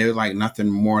community, they would like nothing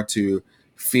more to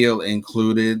feel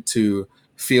included, to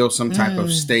feel some type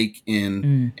of stake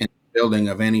in building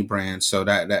of any brand. So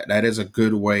that is a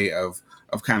good way of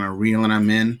kind of reeling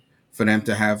them in, for them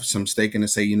to have some stake in, to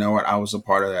say, you know what, I was a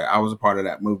part of that. I was a part of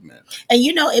that movement. And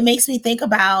it makes me think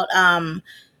about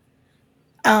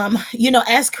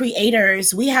as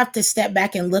creators, we have to step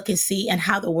back and look and see and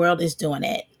how the world is doing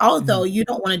it. Although you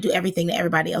don't want to do everything that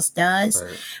everybody else does,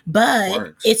 right,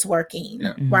 but it's working,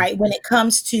 right? When it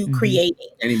comes to creating,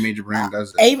 any major brand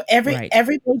does it.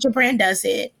 Every major brand does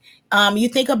it. You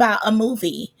think about a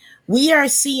movie. We are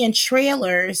seeing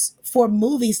trailers for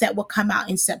movies that will come out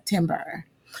in September.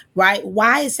 Right?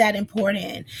 Why is that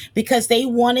important? Because they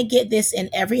want to get this in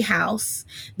every house.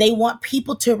 They want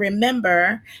people to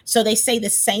remember. So they say the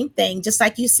same thing, just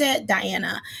like you said,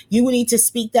 Diana. You need to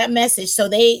speak that message. So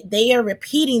they are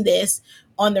repeating this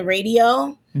on the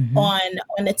radio, on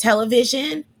the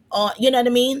television, on, you know what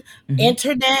I mean?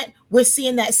 Internet. We're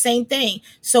seeing that same thing.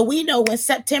 So we know when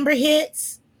September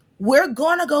hits, we're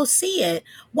going to go see it.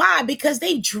 Why? Because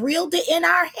they drilled it in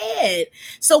our head.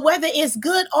 So whether it's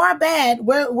good or bad,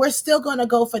 we're still going to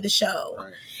go for the show.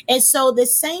 Right. And so the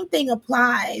same thing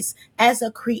applies as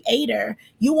a creator.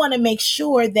 You want to make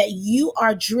sure that you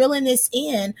are drilling this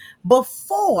in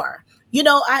before.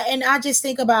 I just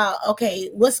think about,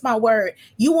 okay, what's my word?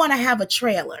 You want to have a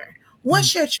trailer.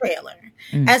 What's your trailer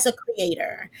as a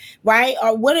creator, right?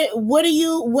 Or what are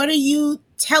you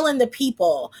telling the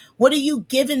people? What are you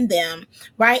giving them,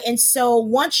 right? And so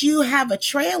once you have a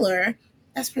trailer,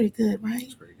 that's pretty good, right?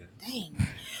 That's pretty good. Dang.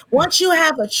 Once you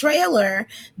have a trailer,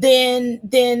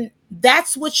 then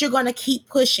that's what you're going to keep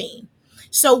pushing.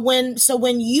 So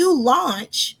when you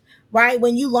launch, right?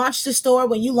 When you launch the store,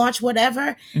 when you launch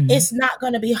whatever, it's not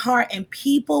going to be hard, and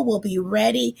people will be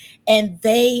ready and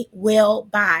they will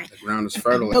buy. The ground is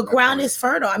fertile. The ground is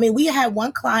fertile. I mean, we had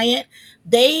one client,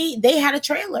 they had a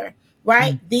trailer,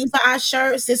 right? These are our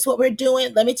shirts. This is what we're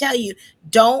doing. Let me tell you,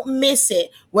 don't miss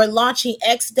it. We're launching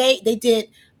X date. They did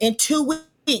in 2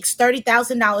 weeks,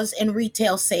 $30,000 in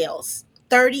retail sales.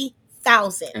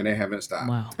 30,000. And they haven't stopped.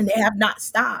 Wow. And they have not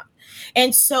stopped.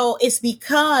 And so it's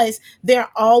because they're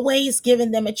always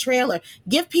giving them a trailer.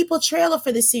 Give people a trailer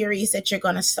for the series that you're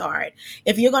going to start.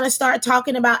 If you're going to start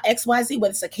talking about XYZ,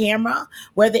 whether it's a camera,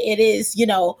 whether it is,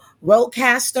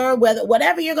 Roadcaster,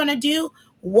 whatever you're going to do,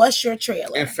 what's your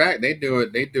trailer? In fact, they do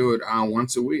it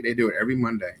once a week. They do it every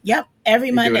Monday. Yep,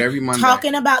 every Monday.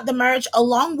 Talking about the merch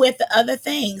along with the other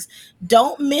things.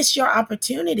 Don't miss your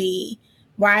opportunity,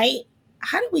 right?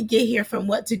 How did we get here from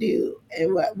what to do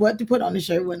and what to put on the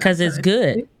shirt? Because it's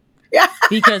good. Yeah.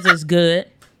 Because it's good.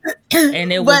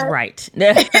 And it was right.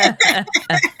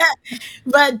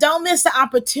 But don't miss the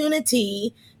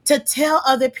opportunity to tell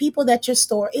other people that your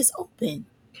store is open.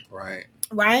 Right.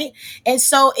 Right. And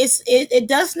so it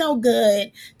does no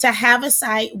good to have a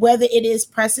site, whether it is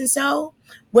press and sew,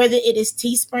 whether it is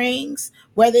Teesprings,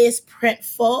 whether it's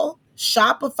Printful,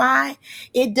 Shopify,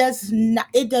 it does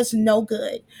no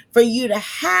good for you to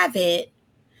have it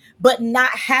but not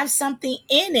have something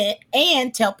in it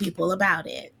and tell people about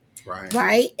it.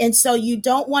 Right. And so you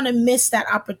don't want to miss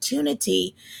that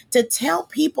opportunity to tell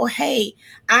people, hey,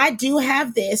 I do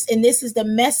have this, and this is the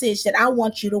message that I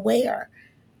want you to wear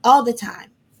all the time.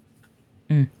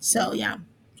 So yeah.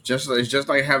 It's just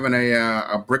like having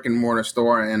a brick and mortar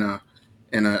store in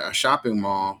a shopping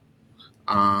mall,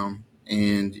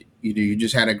 and you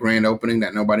just had a grand opening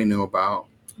that nobody knew about.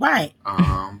 Right.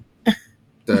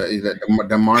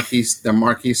 The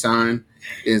marquee sign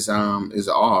is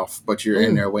off, but you're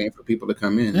in there waiting for people to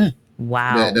come in.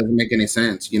 Wow, that doesn't make any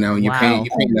sense. You're paying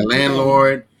the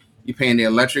landlord, you're paying the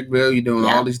electric bill, you're doing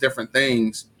all these different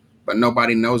things, but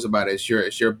nobody knows about it.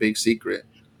 It's your big secret.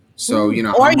 So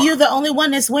or you're the only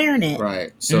one that's wearing it,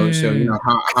 right? So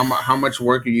how much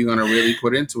work are you going to really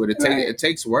put into it? It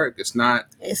takes work. It's not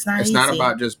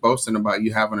about just boasting about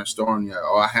you having a store and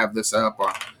I have this up,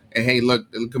 or hey, look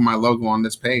at my logo on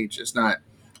this page. It's not.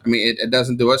 I mean, it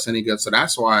doesn't do us any good. So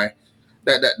that's why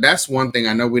that's one thing.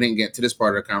 I know we didn't get to this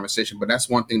part of the conversation, but that's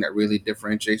one thing that really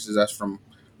differentiates us from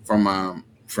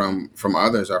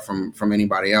others or from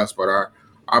anybody else. But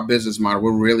our business model,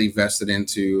 we're really vested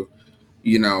into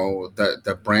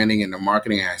the branding and the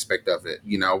marketing aspect of it.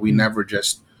 We never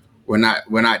just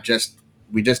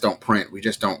we just don't print. We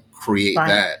just don't create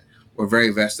that. We're very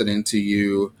vested into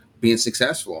you being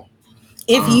successful.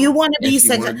 If you want to be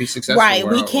successful, right?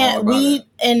 We can't.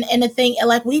 And the thing,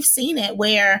 like, we've seen it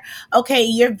where, okay,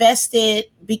 you're vested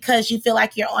because you feel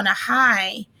like you're on a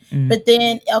high, but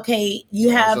then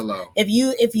you have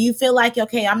if you feel like,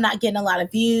 okay, I'm not getting a lot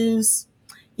of views,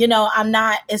 I'm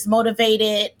not as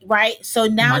motivated, right? So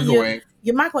now you're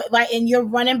microwave, right? And you're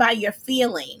running by your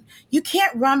feeling. You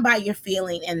can't run by your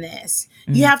feeling in this.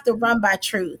 You have to run by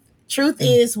truth. Truth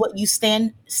is what you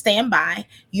stand by,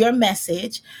 your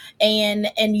message, and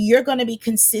you're going to be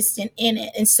consistent in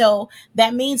it. And so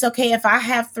that means, okay, if I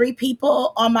have 3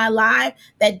 people on my live,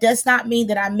 that does not mean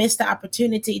that I missed the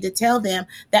opportunity to tell them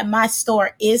that my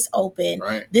store is open.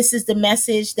 Right. This is the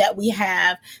message that we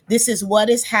have. This is what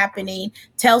is happening.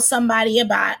 Tell somebody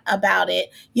about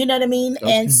it. You know what I mean?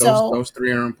 Those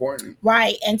 3 are important.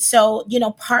 Right. And so,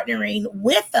 partnering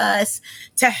with us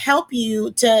to help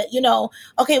you to,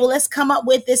 okay, well, let's come up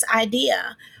with this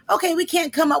idea. Okay, we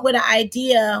can't come up with an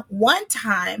idea one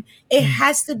time. It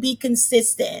has to be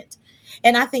consistent.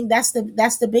 And I think that's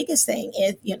the biggest thing.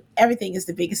 Everything is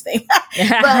the biggest thing.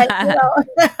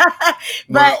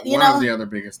 But one of the other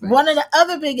biggest things. One of the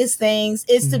other biggest things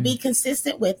is to be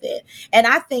consistent with it. And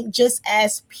I think just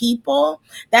as people,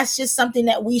 that's just something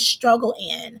that we struggle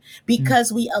in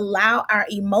because we allow our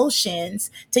emotions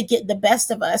to get the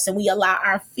best of us and we allow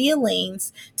our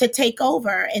feelings to take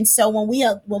over. And so when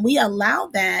we allow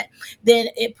that, then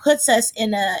it puts us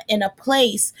in a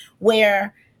place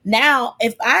where now,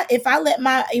 if I let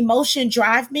my emotion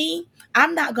drive me,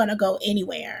 I'm not going to go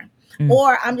anywhere.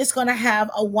 Or I'm just going to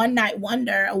have a one-night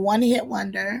wonder, a one-hit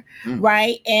wonder,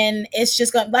 right? And it's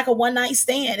just going to like a one-night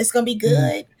stand. It's going to be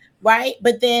good, right?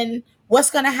 But then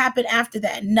what's going to happen after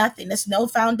that? Nothing. There's no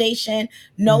foundation,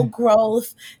 no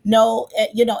growth, no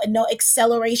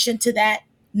acceleration to that.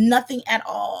 Nothing at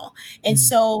all. And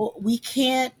so we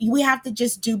have to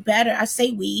just do better. I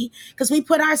say we, because we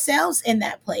put ourselves in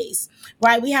that place,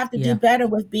 right? We have to do better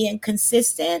with being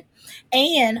consistent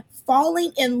and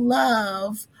falling in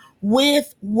love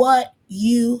with what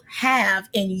you have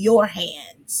in your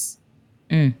hands.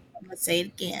 I'm going to say it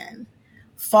again.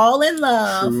 Fall in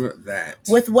love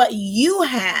with what you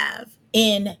have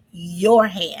in your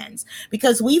hands,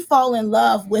 because we fall in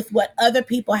love with what other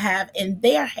people have in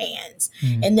their hands,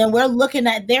 and then we're looking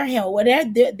at their hand. Well,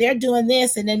 they're doing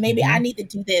this, and then maybe I need to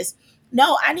do this.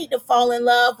 No, I need to fall in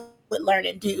love with Learn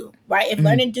and Do, right? If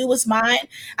Learn and Do was mine,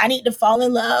 I need to fall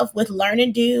in love with Learn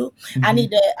and Do. I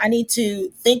need to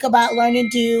think about Learn and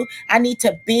Do. I need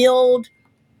to build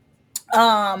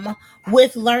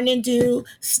with Learn and Do,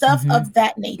 stuff of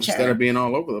that nature. Instead of being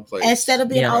all over the place.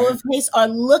 All over the place, or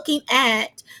looking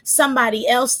at somebody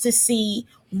else to see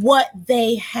what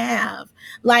they have.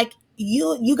 Like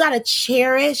you got to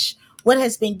cherish what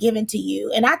has been given to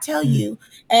you. And I tell you,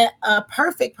 a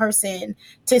perfect person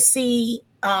to see,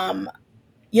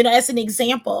 as an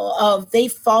example of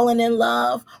they've fallen in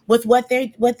love with what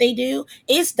they do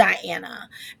is Diana.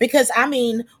 Because I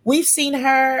mean, we've seen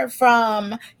her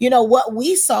from, what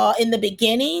we saw in the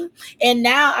beginning. And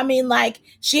now, I mean, like,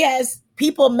 she has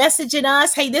people messaging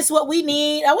us, hey, this is what we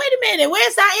need. Oh, wait a minute,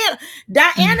 where's Diana?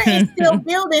 Diana is still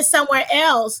building somewhere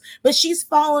else, but she's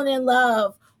fallen in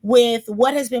love with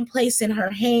what has been placed in her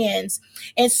hands.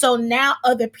 And so now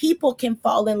other people can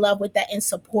fall in love with that and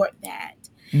support that.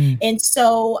 And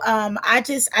so I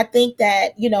think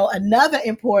that, another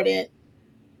important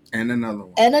and another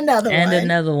one and another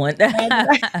one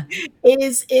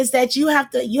is that you have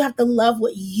to love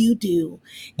what you do.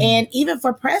 And even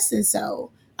for Preston,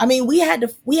 so I mean, we are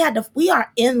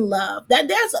in love.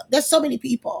 That there's so many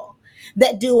people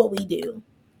that do what we do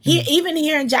here, even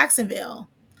here in Jacksonville.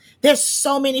 There's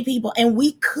so many people, and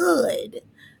we could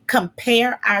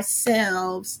compare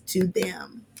ourselves to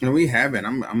them. And we haven't.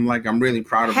 I'm really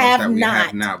proud of us that we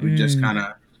have now. We just kind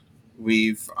of,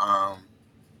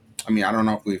 I mean, I don't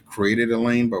know if we've created a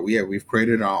lane, but we've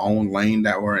created our own lane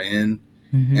that we're in,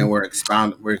 and we're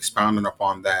expounding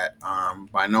upon that.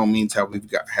 By no means have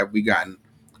we gotten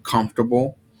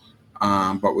comfortable,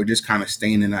 but we're just kind of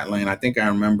staying in that lane. I think I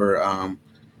remember,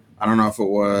 I don't know if it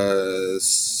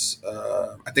was,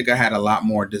 I think I had a lot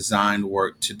more design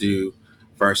work to do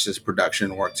versus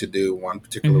production work to do one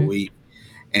particular week.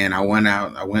 And I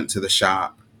went to the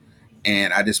shop,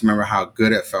 and I just remember how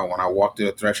good it felt when I walked through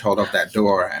the threshold of that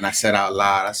door, and I said out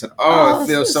loud, I said, it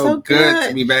feels so good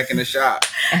to be back in the shop.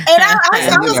 And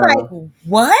I was like,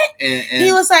 what? And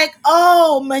he was like,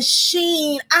 oh,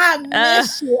 machine, I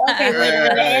miss you. Okay, wait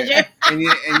a minute, Andrew.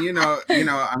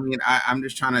 I mean, I'm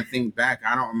just trying to think back.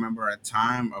 I don't remember a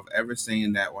time of ever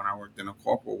saying that when I worked in the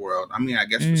corporate world. I mean, I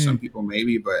guess for some people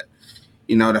maybe, but,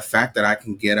 the fact that I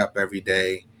can get up every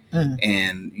day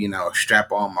and,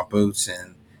 strap on my boots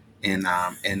and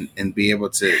be able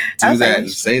to do that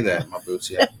and say that my boots,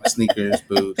 my sneakers,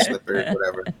 boots, slippers,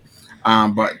 whatever.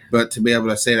 But to be able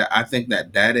to say that, I think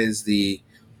that's the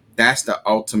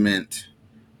ultimate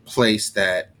place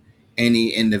that any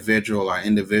individual or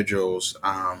individuals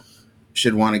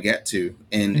should want to get to.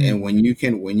 And when you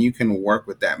can work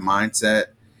with that mindset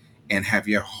and have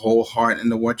your whole heart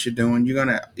into what you're doing, you're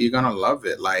gonna love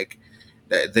it. Like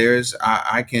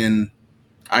I can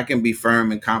be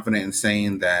firm and confident in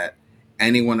saying that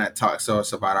anyone that talks to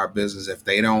us about our business, if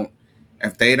they don't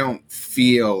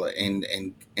feel and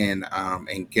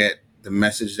get the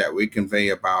message that we convey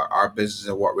about our business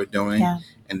and what we're doing,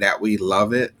 and that we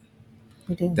love it,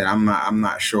 then I'm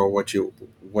not sure what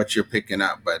you're picking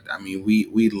up. But I mean,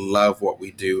 we love what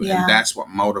we do, and that's what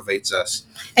motivates us.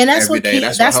 And that's every day.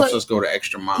 That's what helps us go the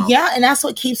extra mile. Yeah, and that's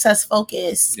what keeps us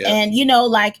focused. Yeah. And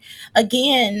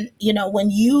again, when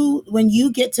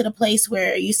you get to the place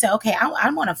where you say, okay, I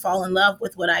want to fall in love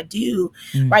with what I do,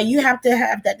 right? You have to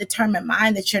have that determined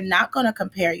mind that you're not going to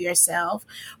compare yourself,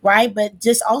 right? But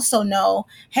just also know,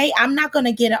 hey, I'm not going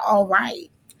to get it all right.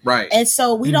 Right. And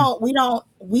so we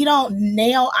don't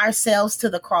nail ourselves to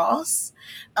the cross.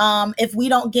 If we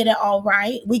don't get it all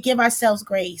right, we give ourselves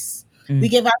grace. We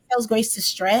give ourselves grace to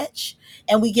stretch,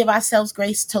 and we give ourselves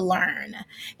grace to learn.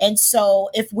 And so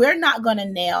if we're not going to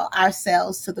nail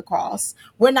ourselves to the cross,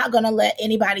 we're not going to let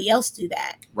anybody else do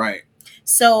that. Right.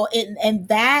 So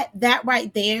that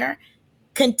right there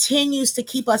continues to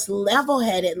keep us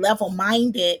level-headed,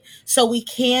 level-minded, so we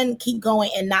can keep going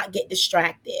and not get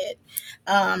distracted.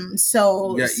 You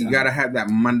got to have that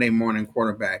Monday morning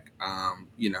quarterback,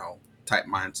 type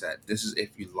mindset. This is if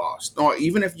you lost, or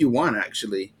even if you won.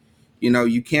 Actually,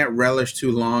 you can't relish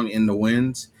too long in the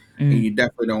wins, and you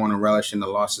definitely don't want to relish in the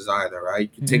losses either. Right?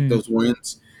 You take those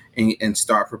wins and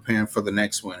start preparing for the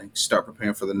next win.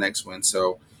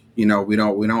 So we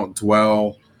don't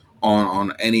dwell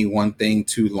on any one thing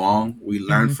too long. We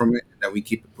learn from it, that we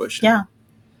keep it pushing. Yeah.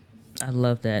 I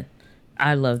love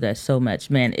that so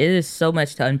much, man. It is so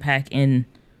much to unpack in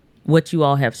what you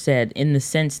all have said, in the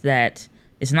sense that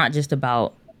it's not just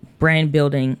about brand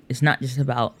building. It's not just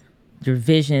about your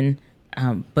vision,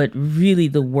 but really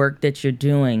the work that you're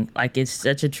doing. Like, it's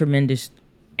such a tremendous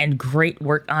and great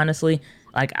work, honestly.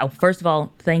 Like, first of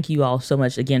all, thank you all so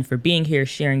much again for being here,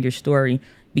 sharing your story,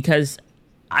 because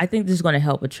I think this is going to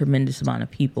help a tremendous amount of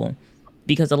people.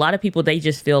 Because a lot of people, they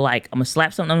just feel like, I'm going to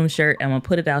slap something on my shirt, and I'm going to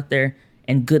put it out there,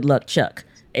 and good luck, Chuck.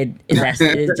 It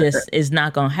just is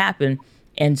not going to happen.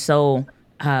 And so,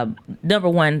 number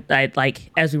one,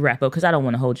 as we wrap up, because I don't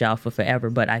want to hold y'all for forever,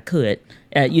 but I could.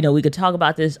 We could talk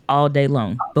about this all day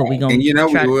long, but we're going to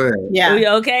we would.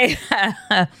 Yeah. Okay.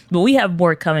 But we have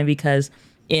more coming, because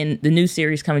in the new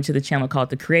series coming to the channel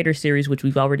called the Creator Series, which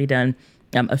we've already done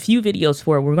a few videos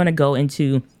for, we're going to go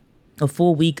into a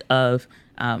full week of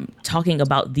talking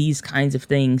about these kinds of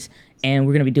things. And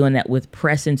we're going to be doing that with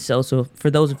Press and Sew. So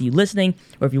for those of you listening,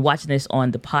 or if you're watching this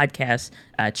on the podcast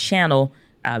channel,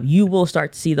 you will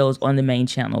start to see those on the main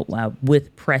channel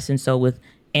with Press and Sew with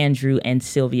Andrew and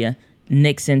Sylvia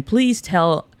Nixon. Please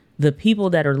tell the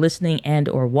people that are listening and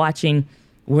or watching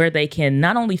where they can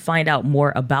not only find out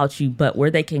more about you, but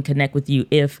where they can connect with you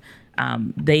if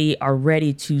they are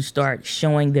ready to start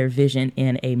showing their vision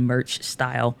in a merch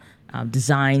style,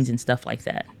 designs and stuff like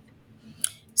that?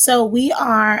 So we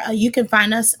are, you can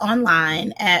find us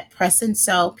online at Press and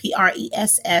Sew,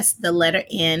 PRESS, the letter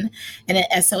N, and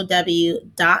then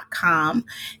SOW.com.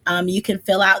 You can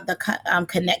fill out the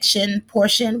connection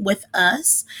portion with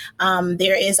us.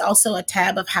 There is also a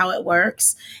tab of how it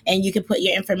works, and you can put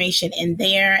your information in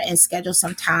there and schedule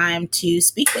some time to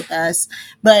speak with us.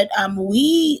 But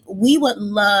we would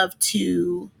love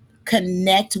to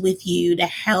connect with you to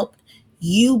help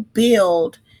you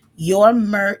build your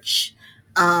merch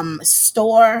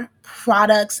store,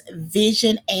 products,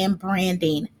 vision, and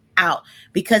branding out,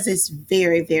 because it's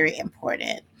very, very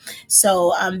important.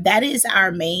 So that is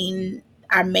our main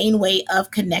way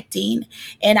of connecting.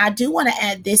 And I do want to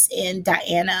add this in,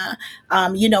 Diana.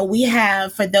 We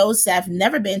have, for those that have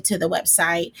never been to the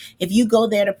website, if you go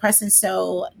there to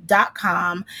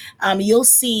pressandsew.com, you'll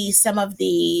see some of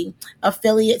the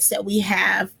affiliates that we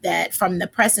have that from the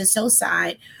Press and Sew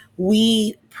side.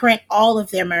 We print all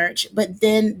of their merch, but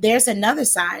then there's another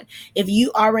side. If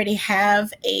you already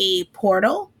have a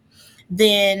portal,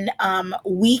 then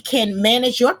we can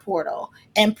manage your portal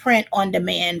and print on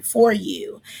demand for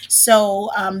you.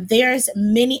 So there's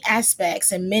many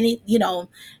aspects and many,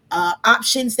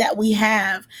 options that we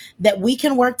have that we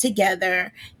can work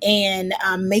together and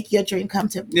make your dream come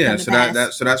to pass.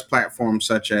 So that's platforms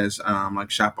such as like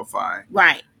Shopify,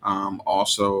 right?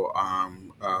 Also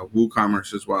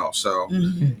WooCommerce as well. So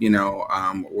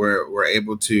we're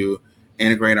able to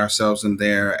integrate ourselves in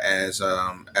there as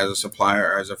a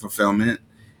supplier, as a fulfillment,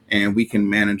 and we can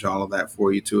manage all of that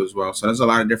for you too as well. So there's a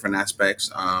lot of different aspects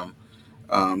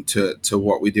to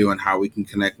what we do and how we can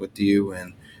connect with you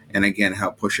and again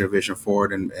help push your vision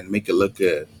forward and make it look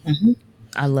good. Mm-hmm.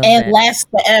 I love and that. last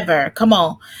forever. Come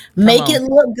on, make it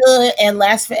look good and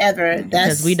last forever.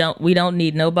 Because we don't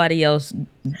need nobody else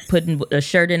putting a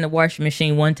shirt in the washing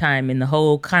machine one time and the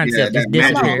whole concept just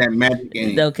disappeared. That magic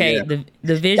game. Okay, yeah.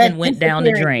 The vision went down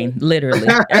the drain, literally.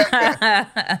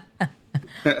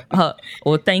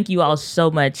 Well, thank you all so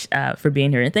much for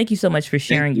being here, and thank you so much for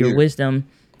sharing your wisdom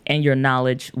and your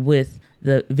knowledge with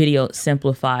the Video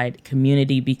Simplified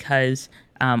community, because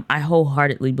I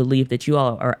wholeheartedly believe that you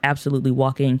all are absolutely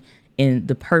walking in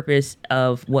the purpose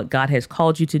of what God has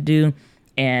called you to do.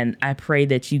 And I pray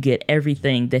that you get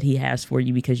everything that he has for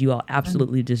you, because you all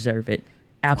absolutely deserve it.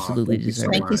 Absolutely deserve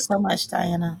it. Thank you so much,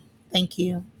 Diana. Thank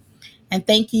you. And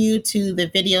thank you to the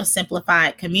Video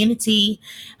Simplified community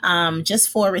just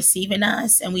for receiving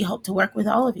us. And we hope to work with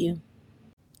all of you.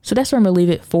 So that's where I'm going to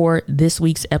leave it for this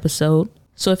week's episode.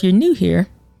 So if you're new here,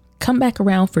 come back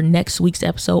around for next week's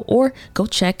episode, or go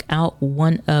check out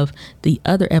one of the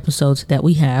other episodes that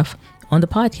we have on the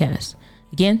podcast.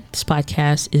 Again, this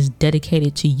podcast is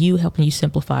dedicated to you, helping you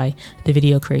simplify the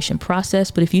video creation process.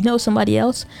 But if you know somebody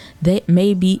else that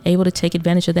may be able to take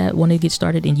advantage of that, want to get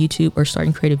started in YouTube or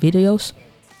starting creative videos,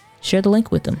 share the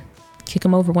link with them. Kick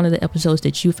them over one of the episodes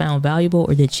that you found valuable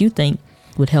or that you think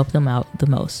would help them out the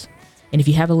most. And if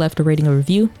you haven't left a rating or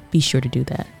review, be sure to do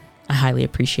that. I highly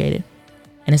appreciate it.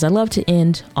 And as I love to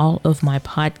end all of my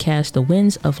podcasts, the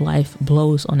winds of life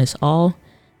blows on us all,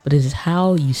 but it is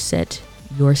how you set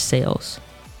your sails.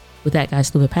 With that,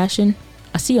 guys, live with passion.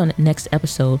 I'll see you on the next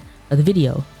episode of the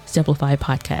Video Simplified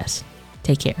podcast.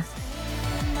 Take care.